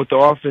tablets in with the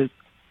offense,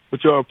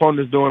 what your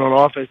opponent's doing on the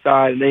offense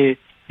side, and then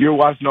you're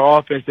watching the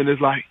offense, and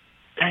it's like,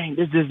 dang,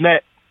 this is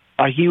net.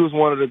 Like, he was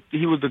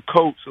the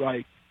coach,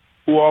 like,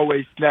 who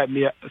always snapped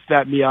me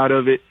out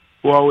of it,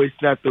 who always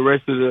snapped the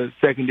rest of the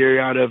secondary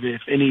out of it.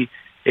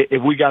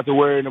 If we got to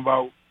worrying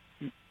about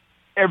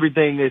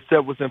everything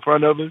except what's in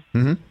front of us.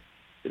 You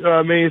know what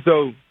I mean?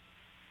 So,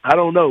 I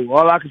don't know.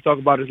 All I can talk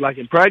about is, like,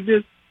 in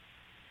practice,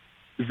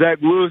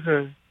 Zach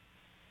Wilson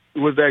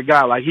was that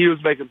guy. Like, he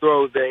was making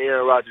throws that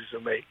Aaron Rodgers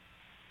would make.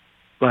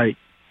 Like,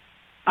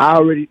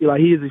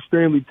 he is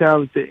extremely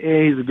talented,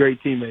 and he's a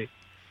great teammate.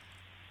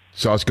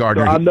 Sauce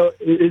Gardner. So I know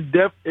it's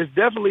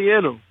definitely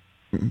in him.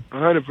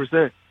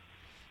 100%.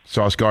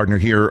 Sauce Gardner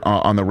here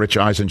on the Rich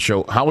Eisen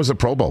Show. How was the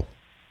Pro Bowl?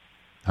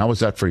 How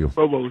was that for you?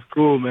 Pro Bowl was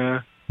cool,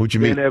 man. Who'd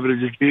you meet? Being able to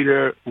just be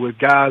there with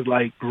guys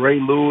like Ray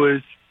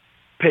Lewis,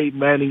 Peyton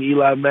Manning,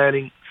 Eli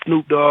Manning,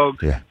 Snoop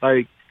Dogg,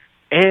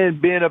 and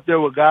being up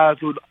there with guys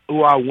who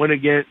I went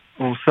against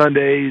on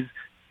Sundays,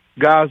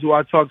 guys who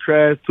I talk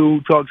trash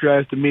to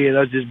me, and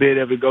us just being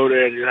able to go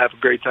there and just have a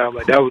great time.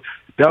 Like, that was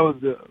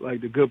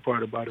the good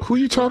part about it. Who are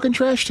you talking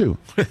trash to?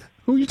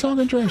 Who are you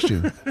talking trash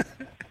to?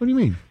 What do you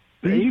mean?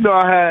 And,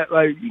 I had,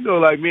 like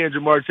me and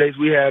Jamar Chase,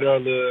 we had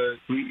on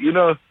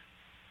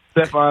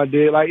Stephon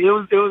did. Like, it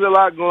was a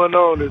lot going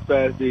on this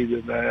past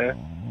season, man.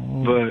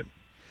 But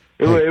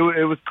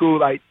it was cool.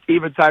 Like,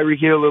 even Tyreek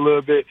Hill a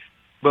little bit.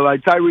 But,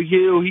 like, Tyreek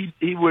Hill,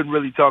 he wasn't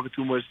really talking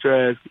too much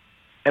trash.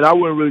 And I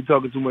wasn't really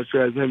talking too much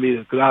trash to him either.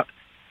 Because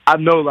I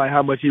know, like,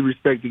 how much he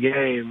respects the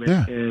game.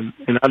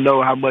 And I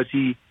know how much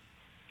he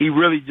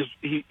really just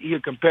he a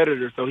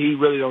competitor, so he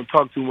really don't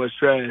talk too much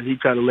trash. He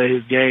try to let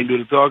his game do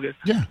the talking.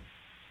 Yeah.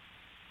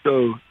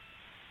 So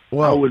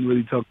I wouldn't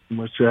really talk too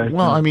much trash.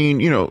 Well, I mean,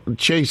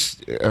 Chase,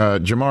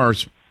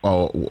 Jamar's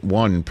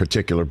one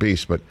particular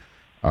beast, but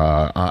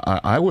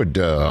I'd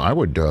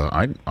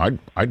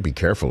be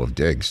careful of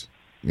Diggs.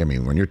 I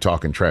mean, when you're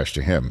talking trash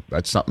to him,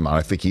 that's something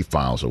I think he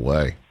files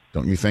away.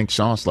 Don't you think,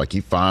 Sauce? Like, he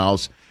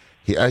files.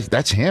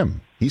 That's him.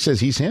 He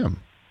says he's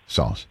him,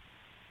 Sauce.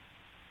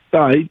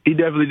 No, he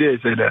definitely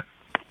did say that.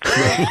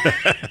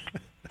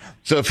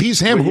 So if he's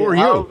him, who are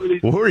you?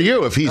 Who are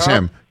you if he's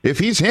him? If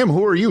he's him,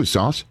 who are you,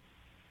 Sauce?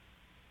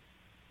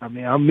 I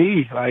mean, I'm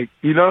me. Like,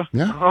 I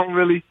don't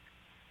really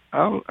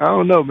I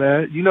don't know,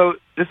 man. You know,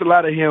 there's a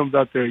lot of hymns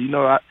out there. You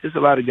know, there's a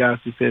lot of guys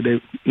who said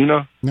they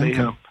him.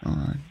 All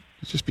right.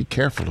 Just be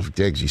careful of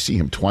Diggs. You see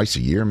him twice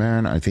a year,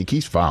 man. I think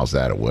he files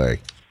that away.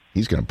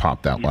 He's going to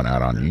pop that one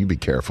out on you. You be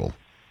careful.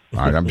 All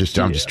right, I'm just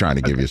trying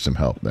to give you some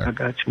help there. I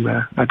got you,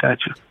 man. I got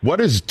you.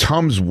 What is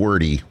Tums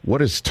Wordy?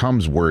 What is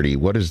Tums Wordy?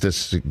 What is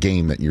this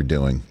game that you're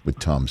doing with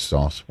Tums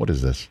Sauce? What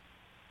is this?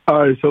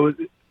 All right, so it's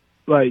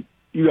like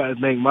you guys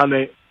name my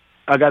name.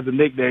 I got the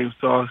nickname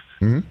Sauce.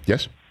 Mm-hmm.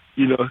 Yes.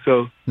 You know,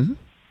 so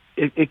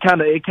it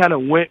kind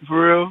of went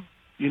for real.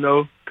 You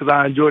know, because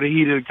I enjoy the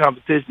heat of the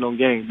competition on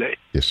game day.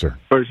 Yes, sir.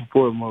 First and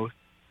foremost.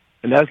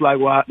 And that's why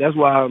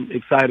I'm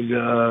excited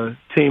to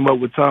team up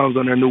with Tums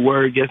on their new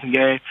word guessing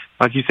game.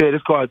 Like you said,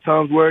 it's called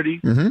Tums Wordy,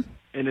 and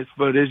it's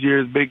for this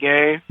year's big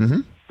game.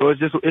 Mm-hmm. So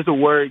it's a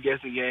word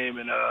guessing game,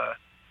 and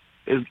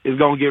it's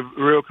gonna get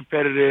real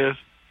competitive,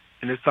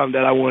 and it's something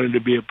that I wanted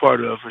to be a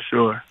part of for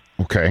sure.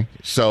 Okay,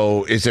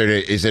 so is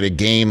it a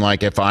game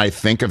like if I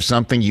think of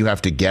something, you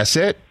have to guess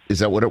it? Is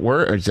that what it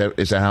works?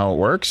 Is that how it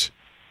works?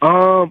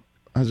 How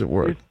does it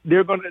work?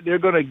 They're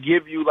gonna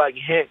give you like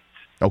hints.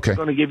 Okay. It's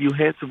going to give you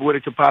hints of what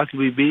it could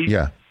possibly be.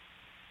 Yeah.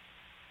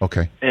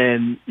 Okay.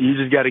 And you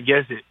just got to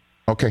guess it.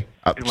 Okay.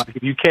 And like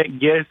if you can't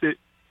guess it,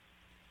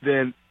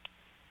 then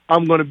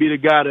I'm going to be the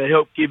guy to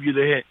help give you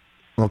the hint.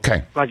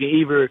 Okay. Like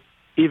an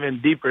even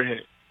deeper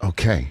hint.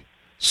 Okay.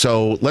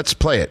 So let's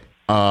play it.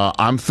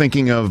 I'm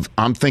thinking of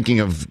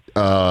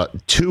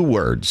 2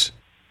 words.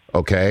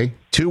 Okay.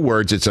 2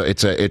 words.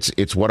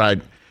 It's what I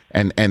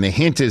and the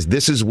hint is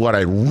this is what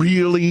I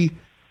really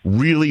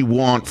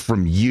want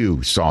from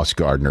you, Sauce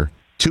Gardner.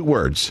 2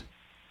 words.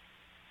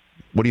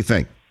 What do you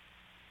think?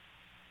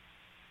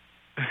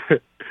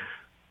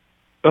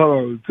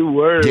 2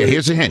 words. Yeah,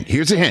 here's a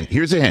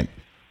hint.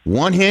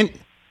 1 hint.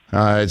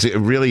 It's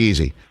really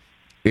easy.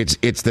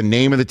 It's the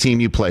name of the team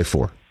you play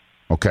for.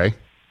 Okay?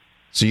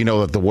 So you know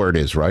what the word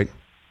is, right?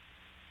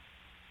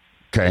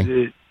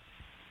 Okay.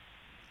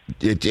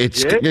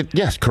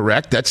 Yes,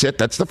 correct. That's it.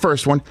 That's the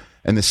first one.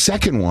 And the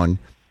second one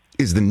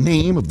is the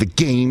name of the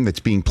game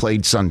that's being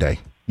played Sunday.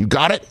 You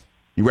got it?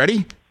 You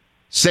ready?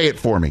 Say it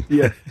for me.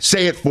 Yes.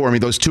 Say it for me,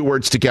 those 2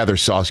 words together,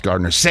 Sauce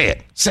Gardner. Say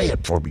it. Say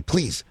it for me,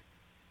 please.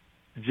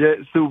 Jet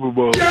Super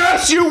Bowl.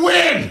 Yes, you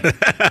win!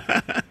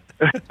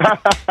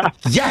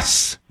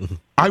 Yes!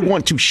 I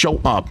want to show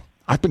up.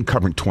 I've been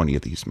covering 20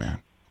 of these,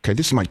 man. Okay,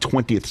 this is my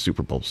 20th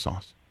Super Bowl,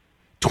 Sauce.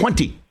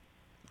 20!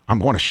 I'm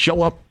going to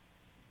show up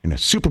in a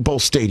Super Bowl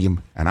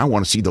stadium, and I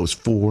want to see those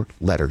 4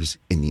 letters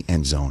in the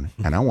end zone,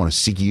 and I want to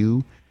see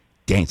you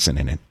dancing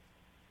in it.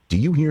 Do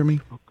you hear me?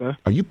 Okay.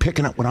 Are you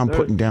picking up what I'm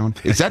putting down?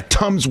 Is that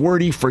Tums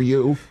Wordy for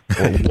you,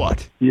 or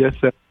what? Yes,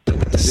 sir.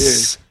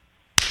 Yes.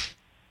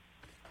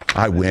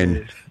 I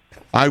win.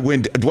 I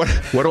win. What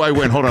do I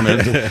win? Hold on a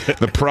minute.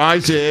 The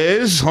prize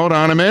is, hold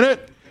on a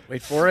minute.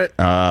 Wait for it.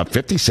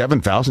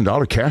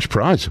 $57,000 cash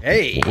prize.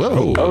 Hey.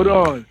 Whoa. Hold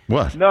on.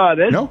 What?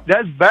 No,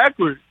 that's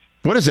backwards.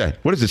 What is that?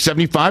 What is it,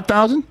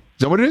 75,000? Is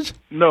that what it is?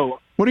 No.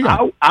 What do you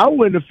got? I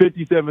win the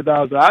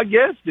 $57,000. I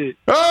guessed it.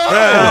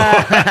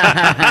 Oh!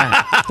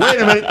 Wait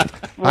a minute.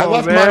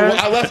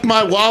 I left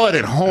my wallet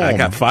at home. I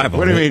got 5 of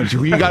What do you mean?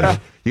 You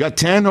got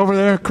 10 over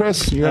there,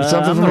 Chris? You got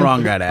something I'm for the me?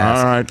 wrong guy to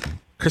ask. All right.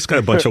 Chris got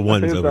a bunch of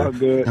ones It's over all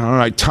there. good. All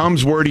right.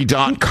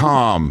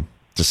 TumsWordy.com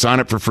to sign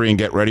up for free and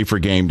get ready for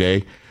game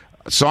day.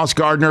 Sauce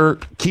Gardner,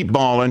 keep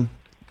balling.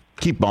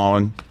 Keep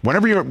balling. When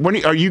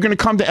are you going to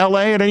come to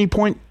L.A. at any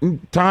point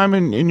in time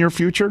in your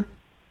future?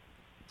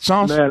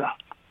 Sauce? Man,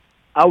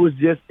 I was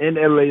just in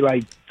L.A.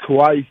 like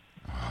twice,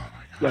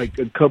 like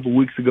a couple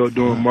weeks ago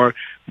doing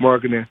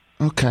marketing.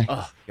 Okay.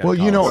 Well,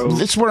 you know,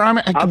 that's where I'm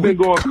at. I've been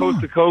going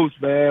coast to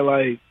coast, man.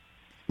 Like,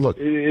 look,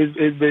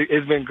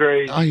 it's been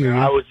crazy. I hear you.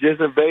 I was just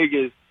in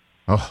Vegas.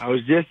 Oh, I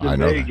was just in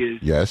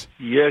Vegas. Yes.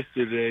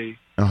 Yesterday.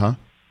 Uh-huh.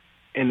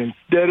 And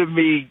instead of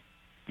me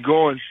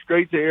going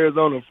straight to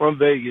Arizona from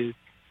Vegas,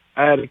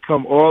 I had to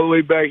come all the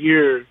way back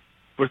here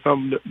for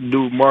something to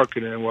do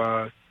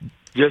marketing-wise,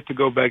 just to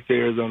go back to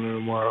Arizona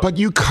tomorrow. But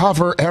you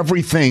cover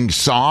everything,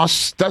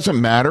 Sauce. Doesn't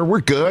matter.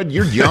 We're good.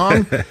 You're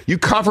young. You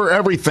cover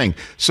everything.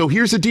 So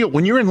here's the deal.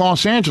 When you're in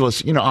Los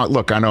Angeles, you know,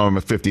 look, I know I'm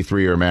a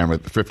 53-year-old man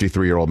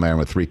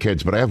with 3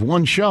 kids, but I have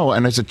one show,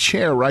 and there's a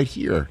chair right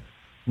here.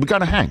 We got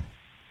to hang.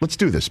 Let's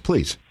do this,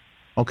 please.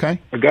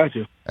 Okay? I got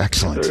you.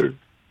 Excellent. Sure.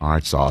 All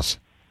right, Sauce.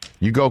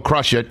 You go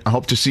crush it. I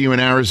hope to see you in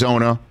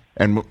Arizona.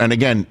 And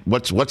again,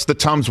 what's the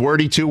Tums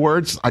Wordy 2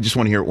 words? I just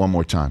want to hear it one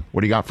more time.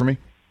 What do you got for me?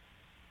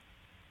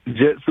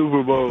 Jet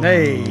Super Bowl.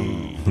 Hey.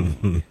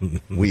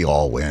 We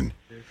all win.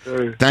 Yes,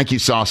 sir. Thank you,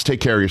 Sauce.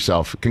 Take care of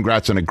yourself.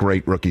 Congrats on a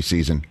great rookie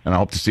season. And I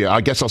hope to see you.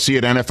 I guess I'll see you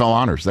at NFL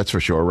Honors. That's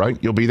for sure, right?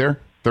 You'll be there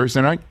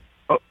Thursday night?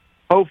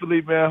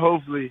 Hopefully, man.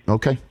 Hopefully.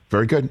 Okay.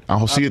 Very good.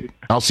 I'll see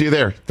you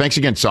there. Thanks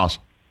again, Sauce.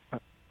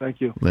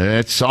 Thank you.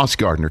 It's Sauce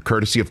Gardner,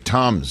 courtesy of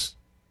Tums.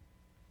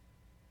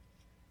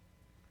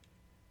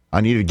 I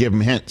need to give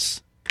him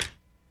hints.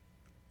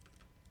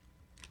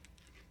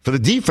 For the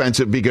defense,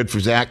 it'd be good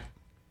for Zach.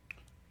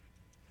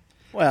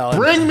 Well,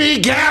 bring me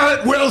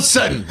Garrett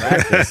Wilson.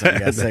 Practice, I'm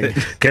guessing.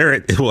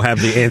 Garrett will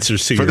have the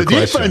answers to for your the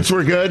question. defense,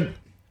 we're good.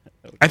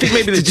 I think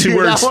maybe the Did you two hear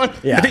words. that one?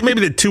 Yeah. I think maybe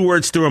the 2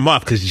 words threw him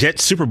off because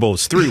Jets Super Bowl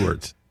is 3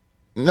 words.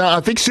 No, I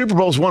think Super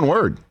Bowl's one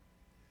word.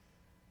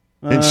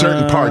 In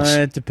certain parts.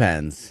 It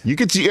depends. You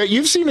could see,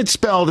 you've seen it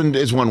spelled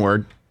as one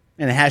word.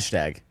 And a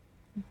hashtag.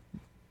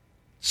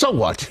 So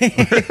what?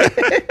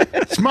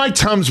 It's my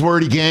Tums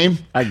wordy game.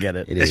 I get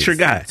it. That's your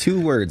guy.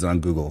 2 words on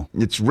Google.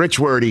 It's Rich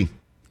Wordy.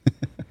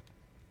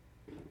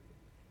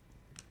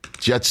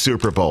 Jets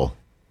Super Bowl.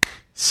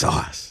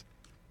 Sauce.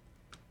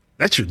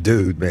 That's your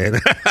dude, man.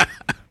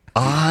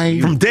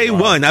 From day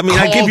one. I mean,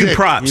 I give you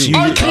props.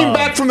 I came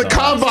back from the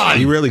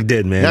combine. You really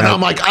did, man. And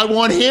I'm like, I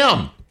want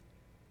him.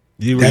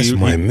 That's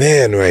my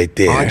man right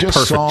there. I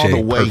just saw Jay,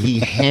 the way perfect. he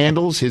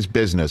handles his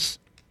business.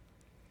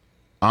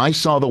 I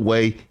saw the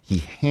way he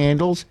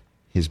handles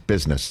his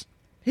business.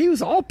 He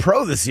was all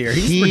pro this year.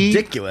 He's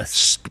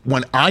ridiculous.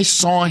 When I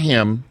saw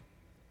him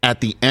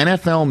at the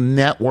NFL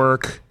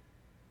Network,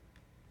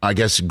 I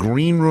guess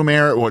green room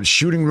area or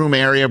shooting room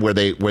area where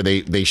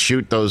they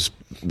shoot those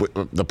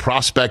the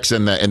prospects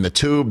in the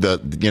tube,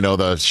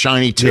 the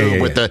shiny tube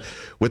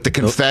with the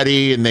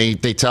confetti, and they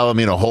tell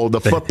him hold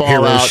the football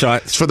hero out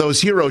shots. for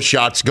those hero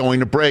shots going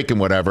to break and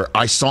whatever.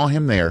 I saw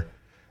him there,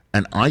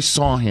 and I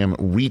saw him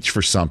reach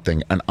for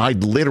something, and I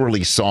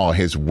literally saw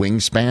his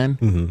wingspan.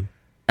 Mm-hmm.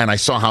 And I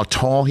saw how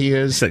tall he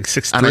is. He's like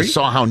 6'3"? And I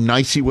saw how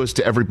nice he was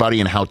to everybody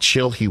and how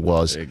chill he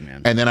was. Big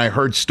man. And then I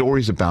heard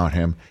stories about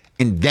him.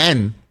 And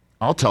then,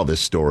 I'll tell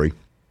this story.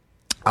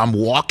 I'm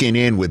walking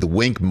in with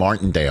Wink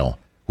Martindale,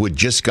 who had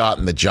just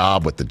gotten the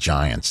job with the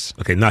Giants.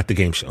 Okay, not the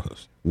game show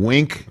host.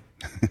 Wink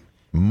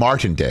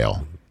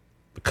Martindale.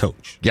 The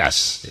coach.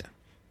 Yes.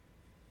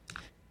 Yeah.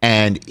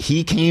 And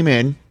he came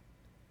in.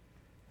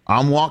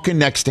 I'm walking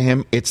next to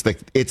him. It's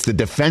the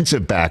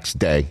defensive backs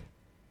day.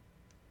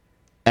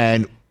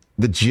 And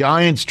the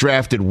Giants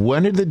drafted.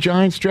 When did the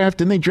Giants draft?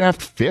 Didn't they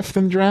draft 5th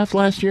in the draft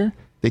last year?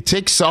 They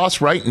take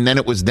Sauce right, and then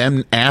it was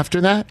them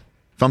after that,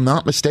 if I'm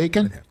not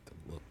mistaken. I'd have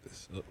to look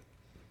this up.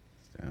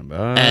 Stand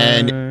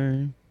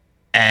by.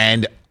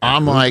 And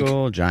I'm like,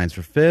 Giants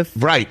were 5th.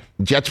 right,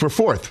 Jets were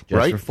 4th, Jets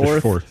right? were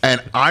 4th.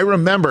 And I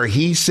remember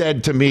he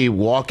said to me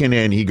walking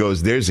in, he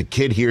goes, "There's a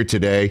kid here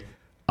today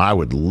I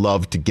would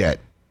love to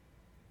get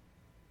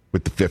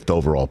with the 5th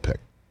overall pick."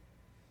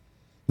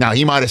 Now,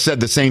 he might have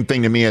said the same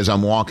thing to me as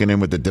I'm walking in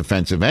with the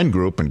defensive end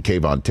group, and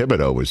Kayvon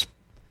Thibodeau was,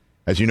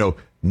 as you know,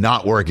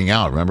 not working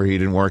out. Remember, he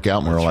didn't work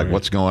out, and we were like,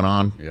 what's going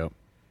on? Yep.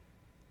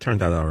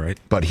 Turned out all right.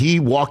 But he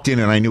walked in,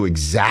 and I knew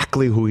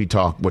exactly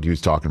what he was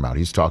talking about.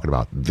 He's talking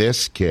about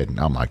this kid. And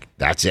I'm like,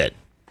 that's it.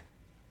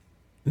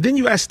 Then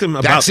you asked him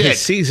about That's his it.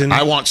 season.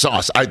 I want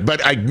Sauce.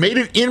 But I made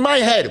it in my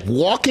head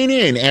walking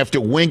in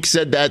after Wink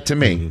said that to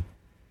me. Mm-hmm.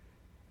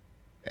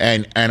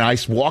 And I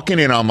walking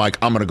in, I'm like,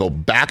 I'm going to go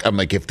back. I'm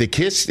like, if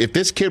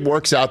this kid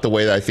works out the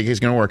way that I think he's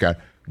going to work out,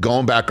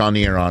 going back on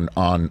the air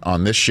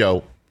on this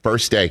show,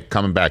 first day,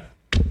 coming back,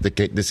 this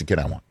is the kid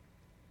I want.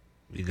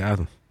 You got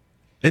him.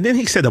 And then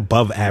he said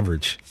above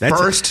average. That's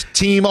First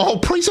team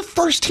All-Pro. He's a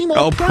first team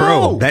All-Pro.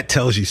 All-Pro. That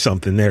tells you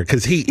something there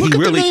because he Look at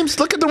really. the names.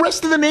 Look at the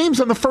rest of the names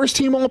on the first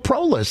team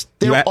All-Pro list.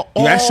 You They're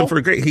you asked him for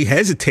a grade. He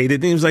hesitated.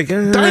 And he was like,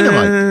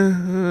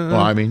 dynamite. Well,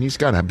 I mean, he's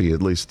got to be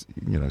at least,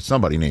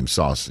 somebody named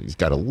Sauce. He's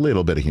got a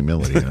little bit of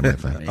humility in him, I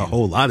think. A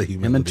whole lot of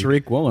humility. Him and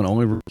Tariq Woolen,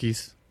 only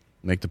rookies,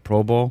 make the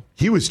Pro Bowl.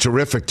 He was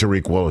terrific,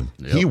 Tariq Woolen.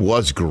 Yep. He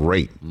was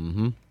great.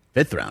 Mm-hmm.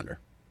 5th rounder.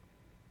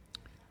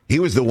 He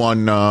was the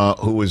one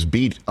who was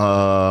beat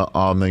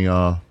on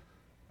the.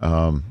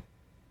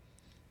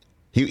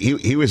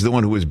 He was the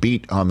one who was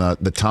beat on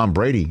the Tom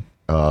Brady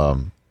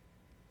non-catch,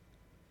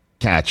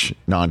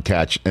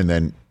 and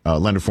then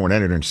Leonard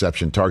Fournette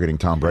interception targeting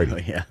Tom Brady. Oh,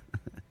 yeah.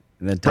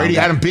 And then Brady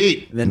had him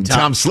beat. Then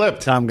Tom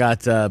slipped. Tom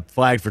got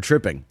flagged for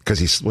tripping because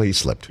he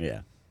slipped.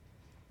 Yeah.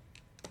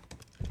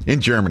 In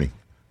Germany,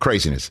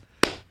 craziness.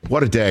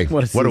 What a day.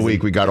 What a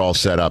week we got all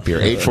set up here.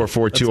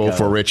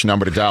 844-204-RICH,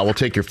 number to dial. We'll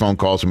take your phone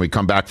calls when we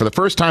come back. For the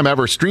first time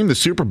ever, stream the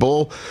Super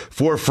Bowl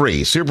for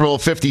free. Super Bowl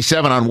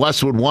 57 on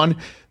Westwood One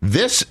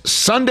this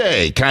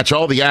Sunday. Catch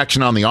all the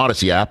action on the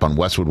Odyssey app on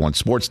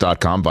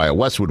WestwoodOneSports.com via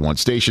Westwood One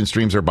station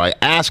streams or by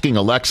asking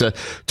Alexa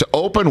to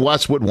open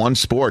Westwood One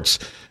Sports.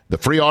 The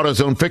free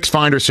AutoZone Fix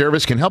Finder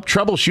service can help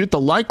troubleshoot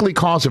the likely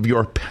cause of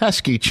your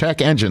pesky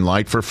check engine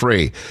light for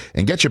free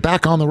and get you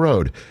back on the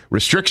road.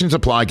 Restrictions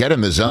apply. Get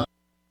in the zone.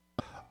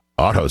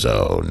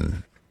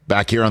 AutoZone.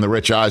 Back here on the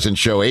Rich Eisen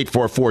Show,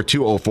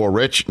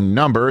 844-204-RICH,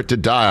 number to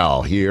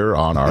dial here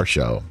on our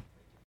show.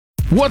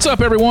 What's up,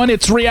 everyone?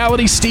 It's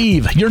Reality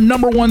Steve, your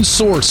number one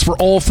source for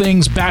all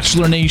things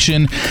Bachelor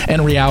Nation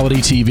and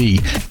reality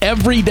TV.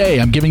 Every day,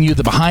 I'm giving you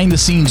the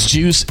behind-the-scenes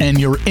juice and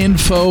your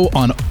info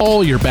on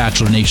all your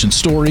Bachelor Nation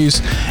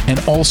stories and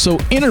also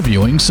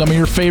interviewing some of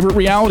your favorite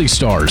reality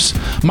stars.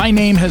 My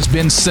name has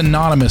been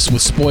synonymous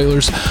with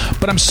spoilers,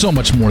 but I'm so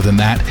much more than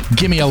that.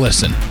 Give me a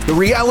listen. The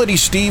Reality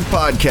Steve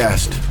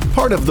Podcast,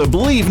 part of the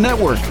Believe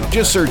Network.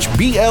 Just search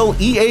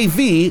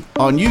BLEAV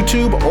on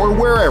YouTube or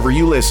wherever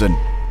you listen.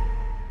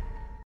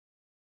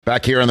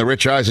 Back here on the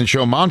Rich Eisen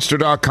Show,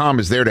 Monster.com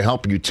is there to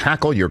help you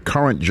tackle your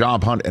current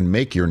job hunt and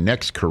make your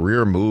next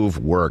career move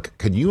work.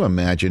 Can you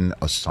imagine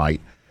a site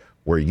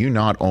where you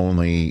not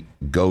only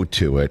go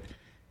to it,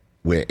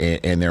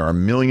 and there are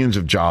millions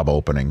of job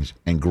openings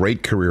and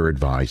great career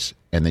advice,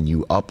 and then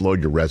you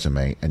upload your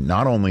resume, and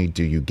not only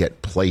do you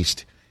get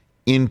placed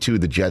into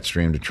the jet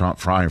stream to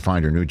try and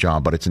find your new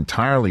job, but it's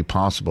entirely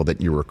possible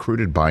that you're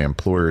recruited by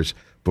employers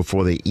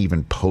before they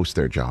even post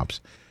their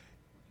jobs.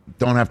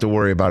 Don't have to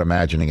worry about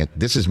imagining it.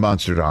 This is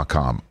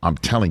Monster.com. I'm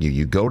telling you,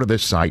 you go to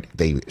this site.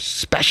 They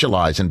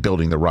specialize in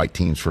building the right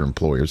teams for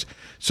employers.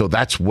 So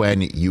that's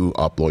when you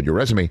upload your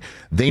resume.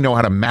 They know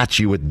how to match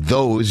you with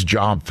those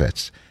job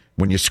fits.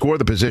 When you score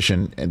the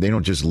position, and they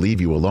don't just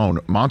leave you alone,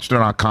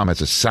 Monster.com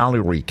has a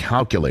salary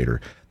calculator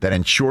that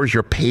ensures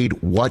you're paid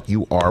what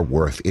you are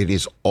worth. It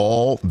is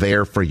all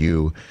there for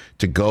you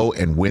to go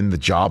and win the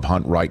job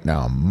hunt right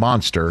now.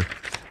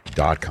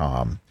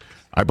 Monster.com.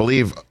 I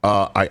believe,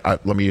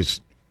 let me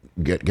just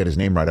get his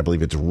name right. I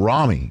believe it's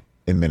Rami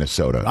in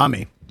Minnesota.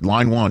 Rami.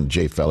 Line 1,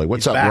 Jay Felly.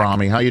 What's up, back.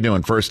 Rami? How you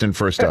doing? First in,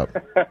 first up.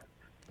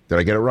 Did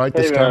I get it right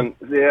this time?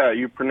 Man. Yeah,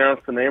 you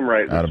pronounced the name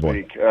right this Attaboy.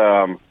 week.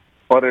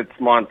 But it's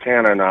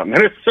Montana, not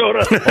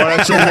Minnesota.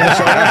 I said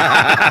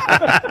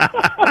Minnesota?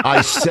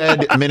 I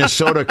said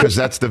Minnesota because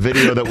that's the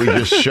video that we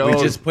just showed.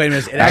 We just played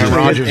it. Aaron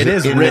Rodgers It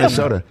is in written.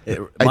 Minnesota.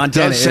 It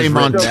does say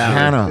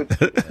Montana.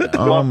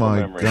 Oh,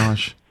 my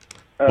gosh.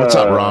 What's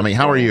up, Rami?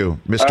 How are you,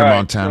 Mr. All right,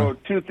 Montana?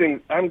 So 2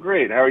 things. I'm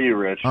great. How are you,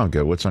 Rich? Oh,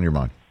 good. What's on your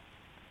mind?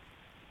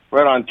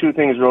 Right on. 2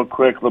 things real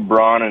quick.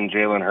 LeBron and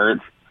Jalen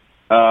Hurts.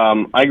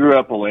 I grew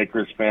up a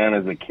Lakers fan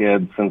as a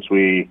kid since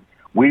we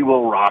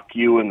Will Rock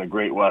You in the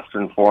Great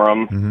Western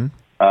Forum.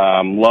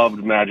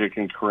 Loved Magic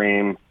and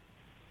Kareem.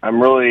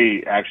 I'm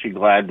really actually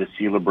glad to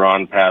see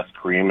LeBron pass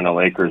Kareem in a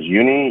Lakers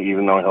uni,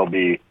 even though he'll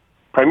be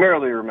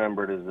primarily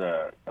remembered as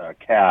a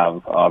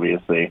Cav,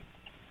 obviously.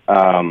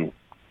 And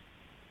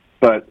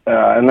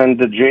then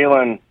to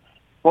Jalen,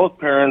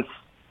 both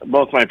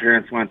my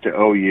parents went to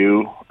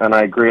OU, and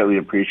I greatly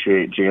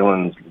appreciate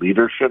Jalen's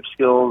leadership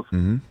skills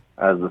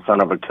as the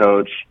son of a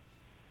coach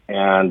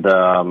and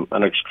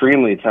an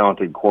extremely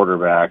talented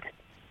quarterback.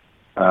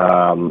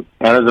 And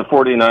as a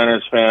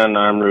 49ers fan,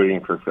 I'm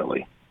rooting for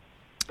Philly.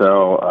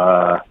 So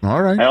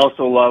all right. I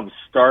also love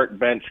start,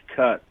 bench,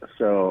 cut.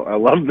 So I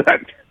love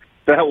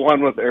that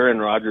one with Aaron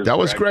Rodgers. That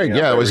was great.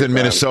 Yeah, it was in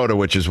Minnesota,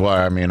 which is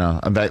why,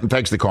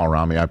 thanks for the call,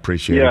 Rami. I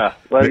appreciate it. Yeah,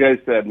 like I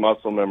said,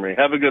 muscle memory.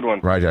 Have a good one.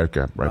 Right,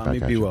 okay. Right Rami,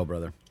 back at be you. well,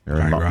 brother.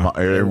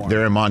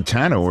 They're in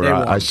Montana, where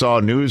I saw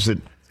news that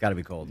it's got to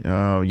be cold.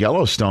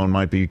 Yellowstone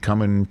might be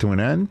coming to an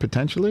end,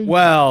 potentially.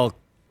 Well,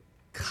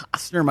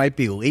 Costner might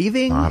be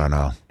leaving. I don't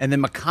know. And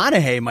then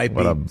McConaughey might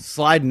be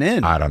sliding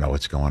in. I don't know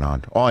what's going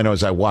on. All I know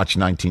is I watched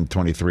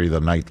 1923, the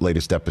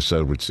latest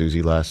episode with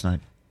Susie last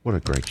night. What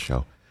a great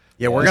show.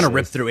 Yeah, we're going to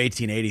rip through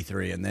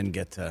 1883 and then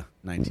get to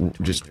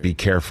 1923. Just be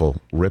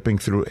careful. Ripping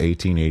through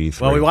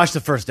 1883. Well, we watched the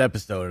first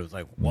episode. It was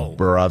like, whoa.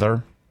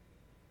 Brother,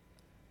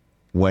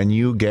 when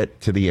you get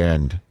to the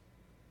end,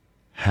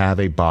 have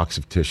a box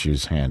of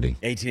tissues handy.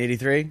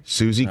 1883?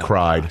 Susie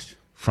cried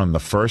from the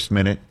first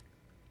minute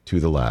to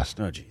the last.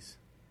 Oh, jeez.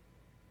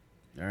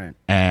 All right.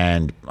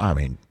 And,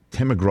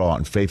 Tim McGraw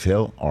and Faith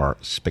Hill are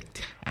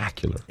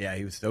spectacular. Yeah,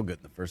 he was so good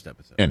in the first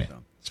episode. In it.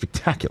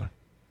 Spectacular.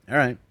 All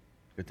right.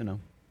 Good to know.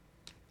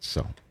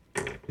 So,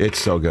 it's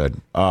so good.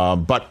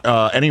 But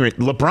anyway,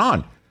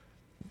 LeBron.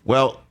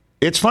 Well,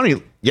 it's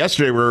funny.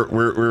 Yesterday,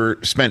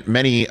 we spent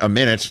many a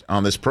minute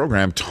on this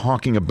program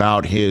talking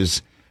about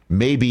his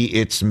 "Maybe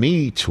It's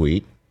Me"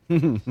 tweet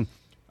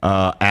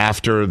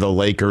after the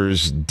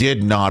Lakers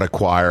did not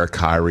acquire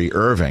Kyrie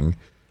Irving.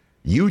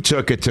 You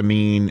took it to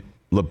mean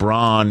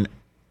LeBron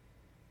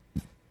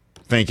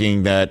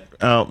thinking that,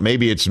 oh,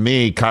 maybe it's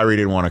me. Kyrie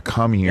didn't want to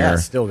come here. Yeah,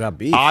 still got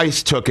beat. I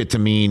took it to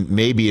mean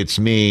maybe it's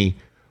me,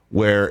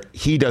 where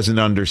he doesn't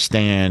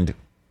understand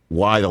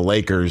why the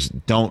Lakers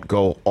don't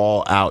go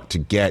all out to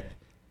get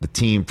the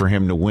team for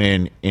him to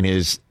win in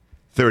his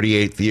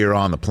 38th year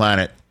on the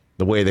planet,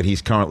 the way that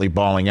he's currently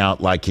balling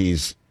out like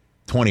he's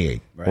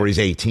 28 or he's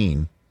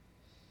 18.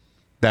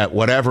 That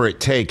whatever it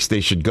takes,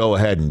 they should go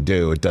ahead and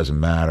do. It doesn't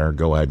matter.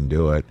 Go ahead and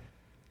do it.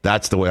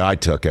 That's the way I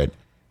took it.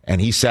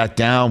 And he sat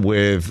down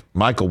with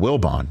Michael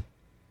Wilbon,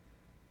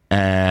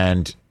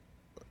 and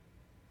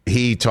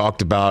he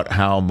talked about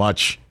how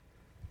much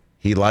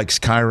he likes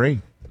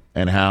Kyrie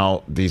and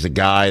how he's a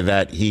guy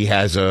that he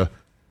has a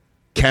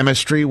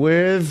chemistry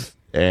with.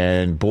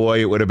 And boy,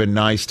 it would have been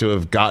nice to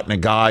have gotten a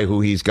guy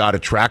who he's got a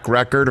track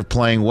record of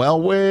playing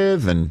well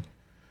with.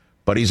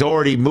 But he's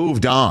already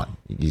moved on.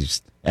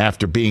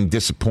 After being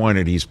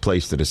disappointed, he's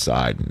placed it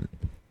aside.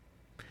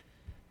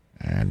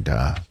 And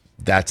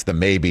that's the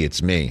maybe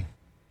it's me.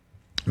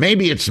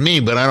 Maybe it's me,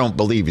 but I don't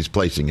believe he's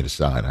placing it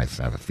aside. I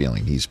have a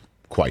feeling he's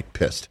quite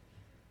pissed.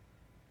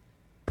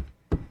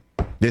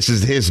 This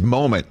is his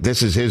moment.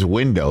 This is his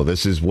window.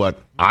 This is what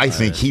I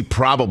think he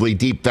probably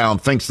deep down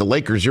thinks. The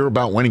Lakers, you're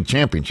about winning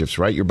championships,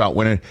 right? You're about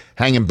winning,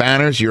 hanging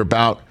banners. You're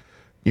about,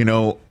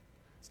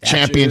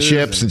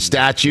 championships and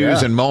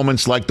statues and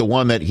moments like the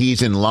one that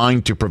he's in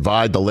line to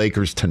provide the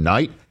Lakers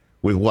tonight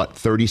with,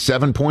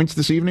 37 points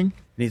this evening?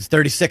 He needs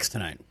 36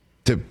 tonight.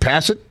 To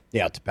pass it?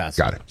 Yeah, to pass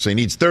Got it. So he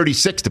needs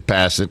 36 to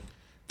pass it.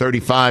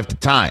 35 to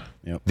tie it.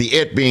 Yep. The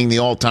it being the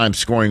all-time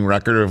scoring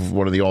record of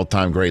one of the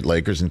all-time great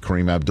Lakers and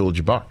Kareem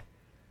Abdul-Jabbar.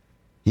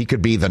 He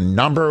could be the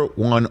number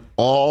one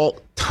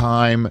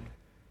all-time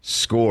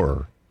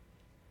scorer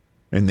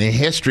in the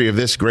history of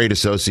this great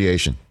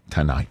association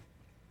tonight.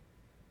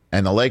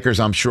 And the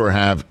Lakers, I'm sure,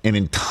 have an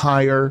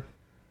entire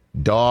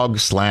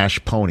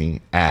dog/pony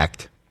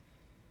act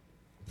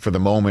for the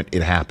moment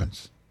it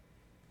happens.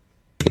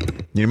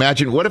 Can you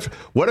imagine? What if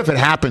it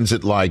happens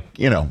at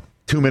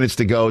 2 minutes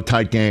to go,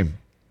 tight game?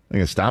 Are you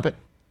going to stop it?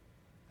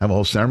 Have a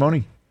whole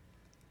ceremony?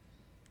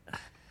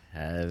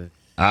 I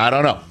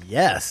don't know.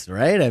 Yes,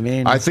 right? I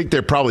mean, I think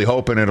they're probably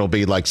hoping it'll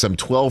be like some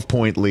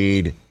 12-point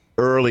lead,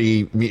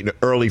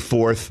 early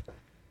fourth.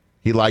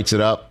 He lights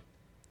it up.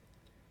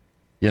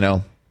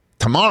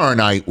 Tomorrow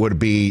night would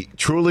be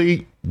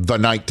truly the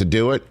night to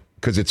do it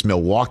because it's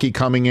Milwaukee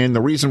coming in.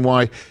 The reason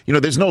why,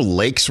 there's no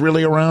lakes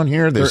really around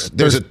here. There's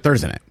a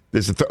Thursday night.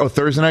 There's a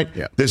Thursday night?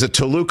 Yeah. There's a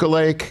Toluca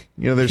Lake.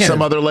 There's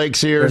some other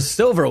lakes here. There's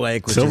Silver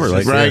Lake, which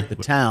is right? The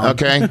town.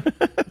 Okay.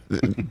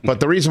 But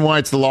the reason why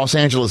it's the Los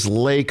Angeles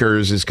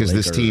Lakers is because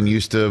this team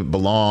used to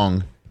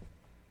belong,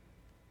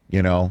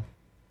 to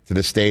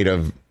the state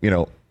of,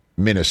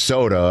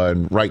 Minnesota,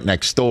 and right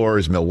next door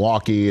is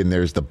Milwaukee, and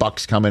there's the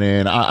Bucks coming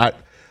in. I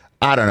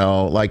don't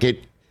know. Like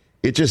it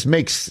just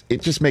makes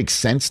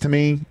sense to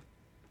me.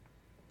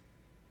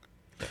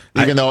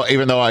 Even though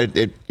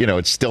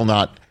it's still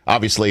not.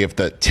 Obviously, if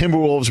the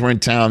Timberwolves were in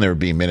town, there would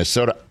be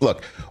Minnesota.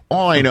 Look,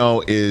 all I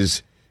know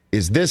is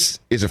this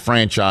is a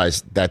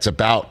franchise that's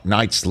about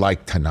nights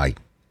like tonight.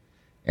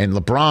 And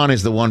LeBron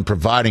is the one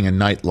providing a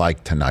night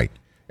like tonight.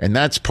 And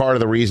that's part of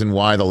the reason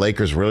why the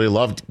Lakers really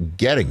loved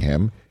getting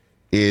him,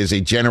 is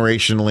a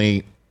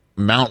generationally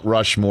Mount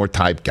Rushmore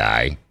type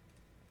guy.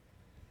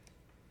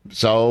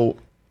 So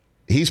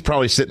he's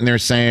probably sitting there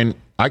saying,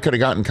 I could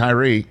have gotten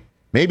Kyrie.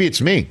 Maybe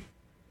it's me,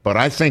 but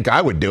I think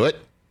I would do it.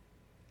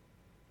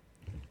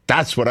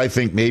 That's what I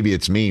think maybe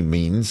it's me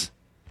means.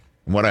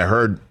 And what I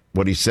heard,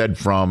 what he said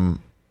from,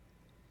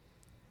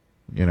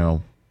 the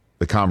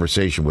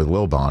conversation with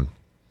Wilbon.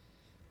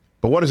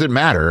 But what does it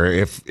matter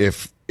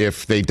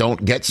if they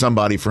don't get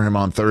somebody for him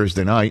on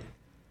Thursday night?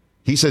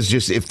 He says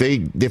just if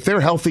they're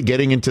healthy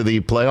getting into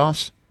the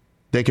playoffs,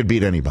 they could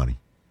beat anybody.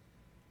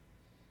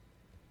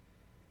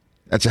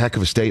 That's a heck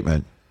of a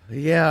statement.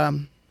 Yeah.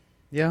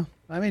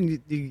 I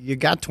mean, you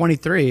got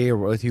 23,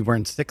 or you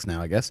weren't 6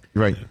 now, I guess.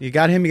 Right. You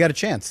got him, you got a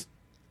chance.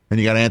 And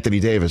you got Anthony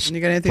Davis. And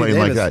you got Anthony playing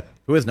Davis, like that.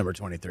 who is number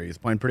 23. He's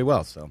playing pretty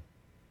well, so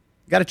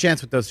you got a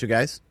chance with those two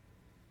guys.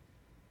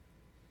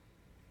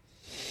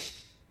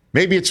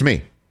 Maybe it's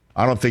me.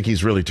 I don't think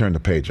he's really turned the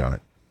page on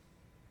it.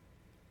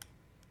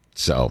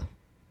 So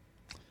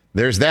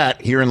there's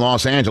that here in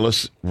Los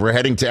Angeles. We're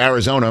heading to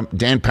Arizona.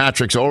 Dan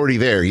Patrick's already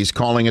there. He's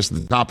calling us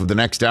at the top of the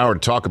next hour to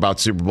talk about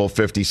Super Bowl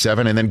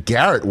 57. And then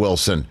Garrett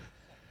Wilson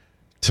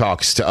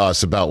talks to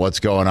us about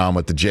what's going on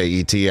with the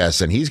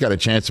JETS. And he's got a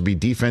chance to be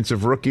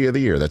Defensive Rookie of the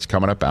Year. That's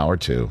coming up hour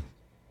 2.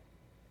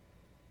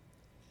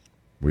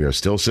 We are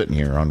still sitting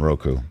here on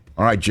Roku.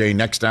 All right, Jay,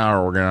 next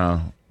hour we're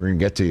gonna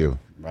get to you.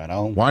 Right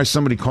on. Why is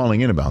somebody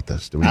calling in about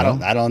this? Do we know?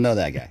 I don't know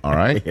that guy. All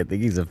right. I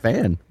think he's a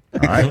fan. All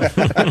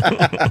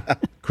right.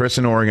 Chris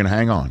in Oregon,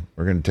 hang on.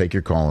 We're going to take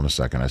your call in a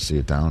second. I see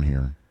it down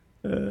here.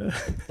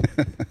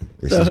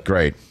 This is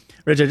great.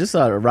 Rich, I just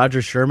saw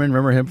Roger Sherman.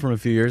 Remember him from a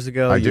few years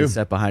ago? I do. You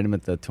sat behind him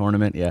at the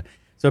tournament. Yeah.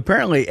 So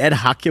apparently Ed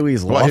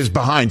Hockley's law his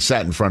behind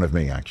sat in front of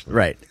me, actually.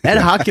 Right. Ed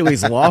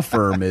Hockley's law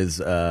firm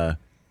is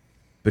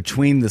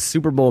between the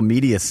Super Bowl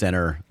Media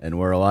Center and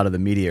where a lot of the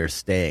media are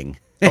staying.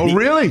 Oh,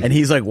 really? And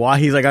he's like,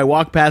 I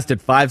walk past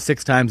it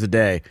 5-6 times a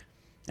day,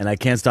 and I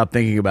can't stop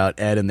thinking about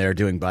Ed in there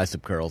doing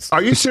bicep curls.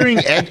 Are you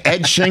serious?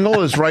 Ed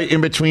Shingle is right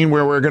in between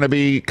where we're going to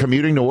be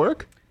commuting to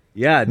work?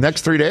 Yeah.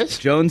 Next 3 days?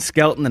 Jones,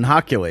 Skelton, and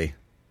Hockley.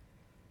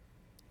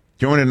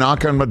 Do you want to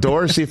knock on my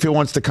door, see if he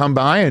wants to come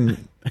by?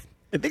 And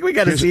I think we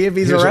got to see if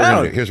he's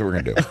around. Here's what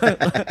we're going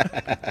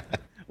to do.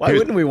 Why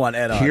wouldn't we want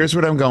Ed on? Here's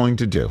what I'm going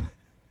to do.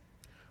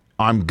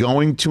 I'm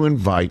going to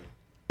invite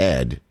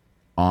Ed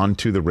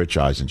onto the Rich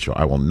Eisen show.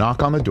 I will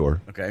knock on the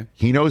door. Okay.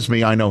 He knows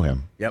me. I know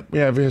him. Yep. We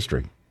have a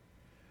history.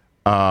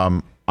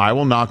 I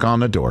will knock on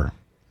the door,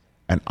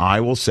 and I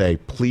will say,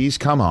 please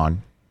come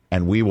on,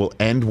 and we will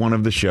end one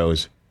of the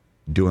shows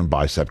doing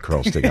bicep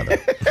curls together.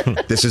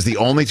 This is the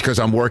only, because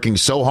I'm working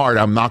so hard,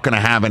 I'm not going to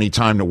have any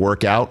time to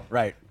work out.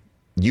 Right.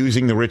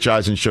 Using the Rich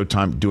Eisen show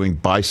time, doing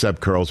bicep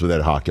curls with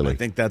Ed Hockley. I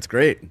think that's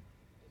great.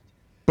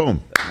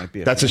 Boom. That might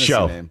be That's a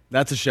show. Name.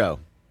 That's a show.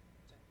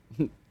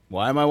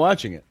 Why am I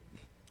watching it?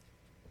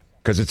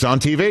 Because it's on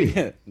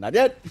TV. Not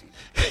yet.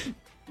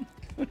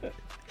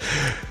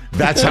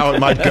 That's how it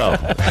might go.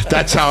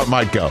 That's how it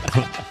might go.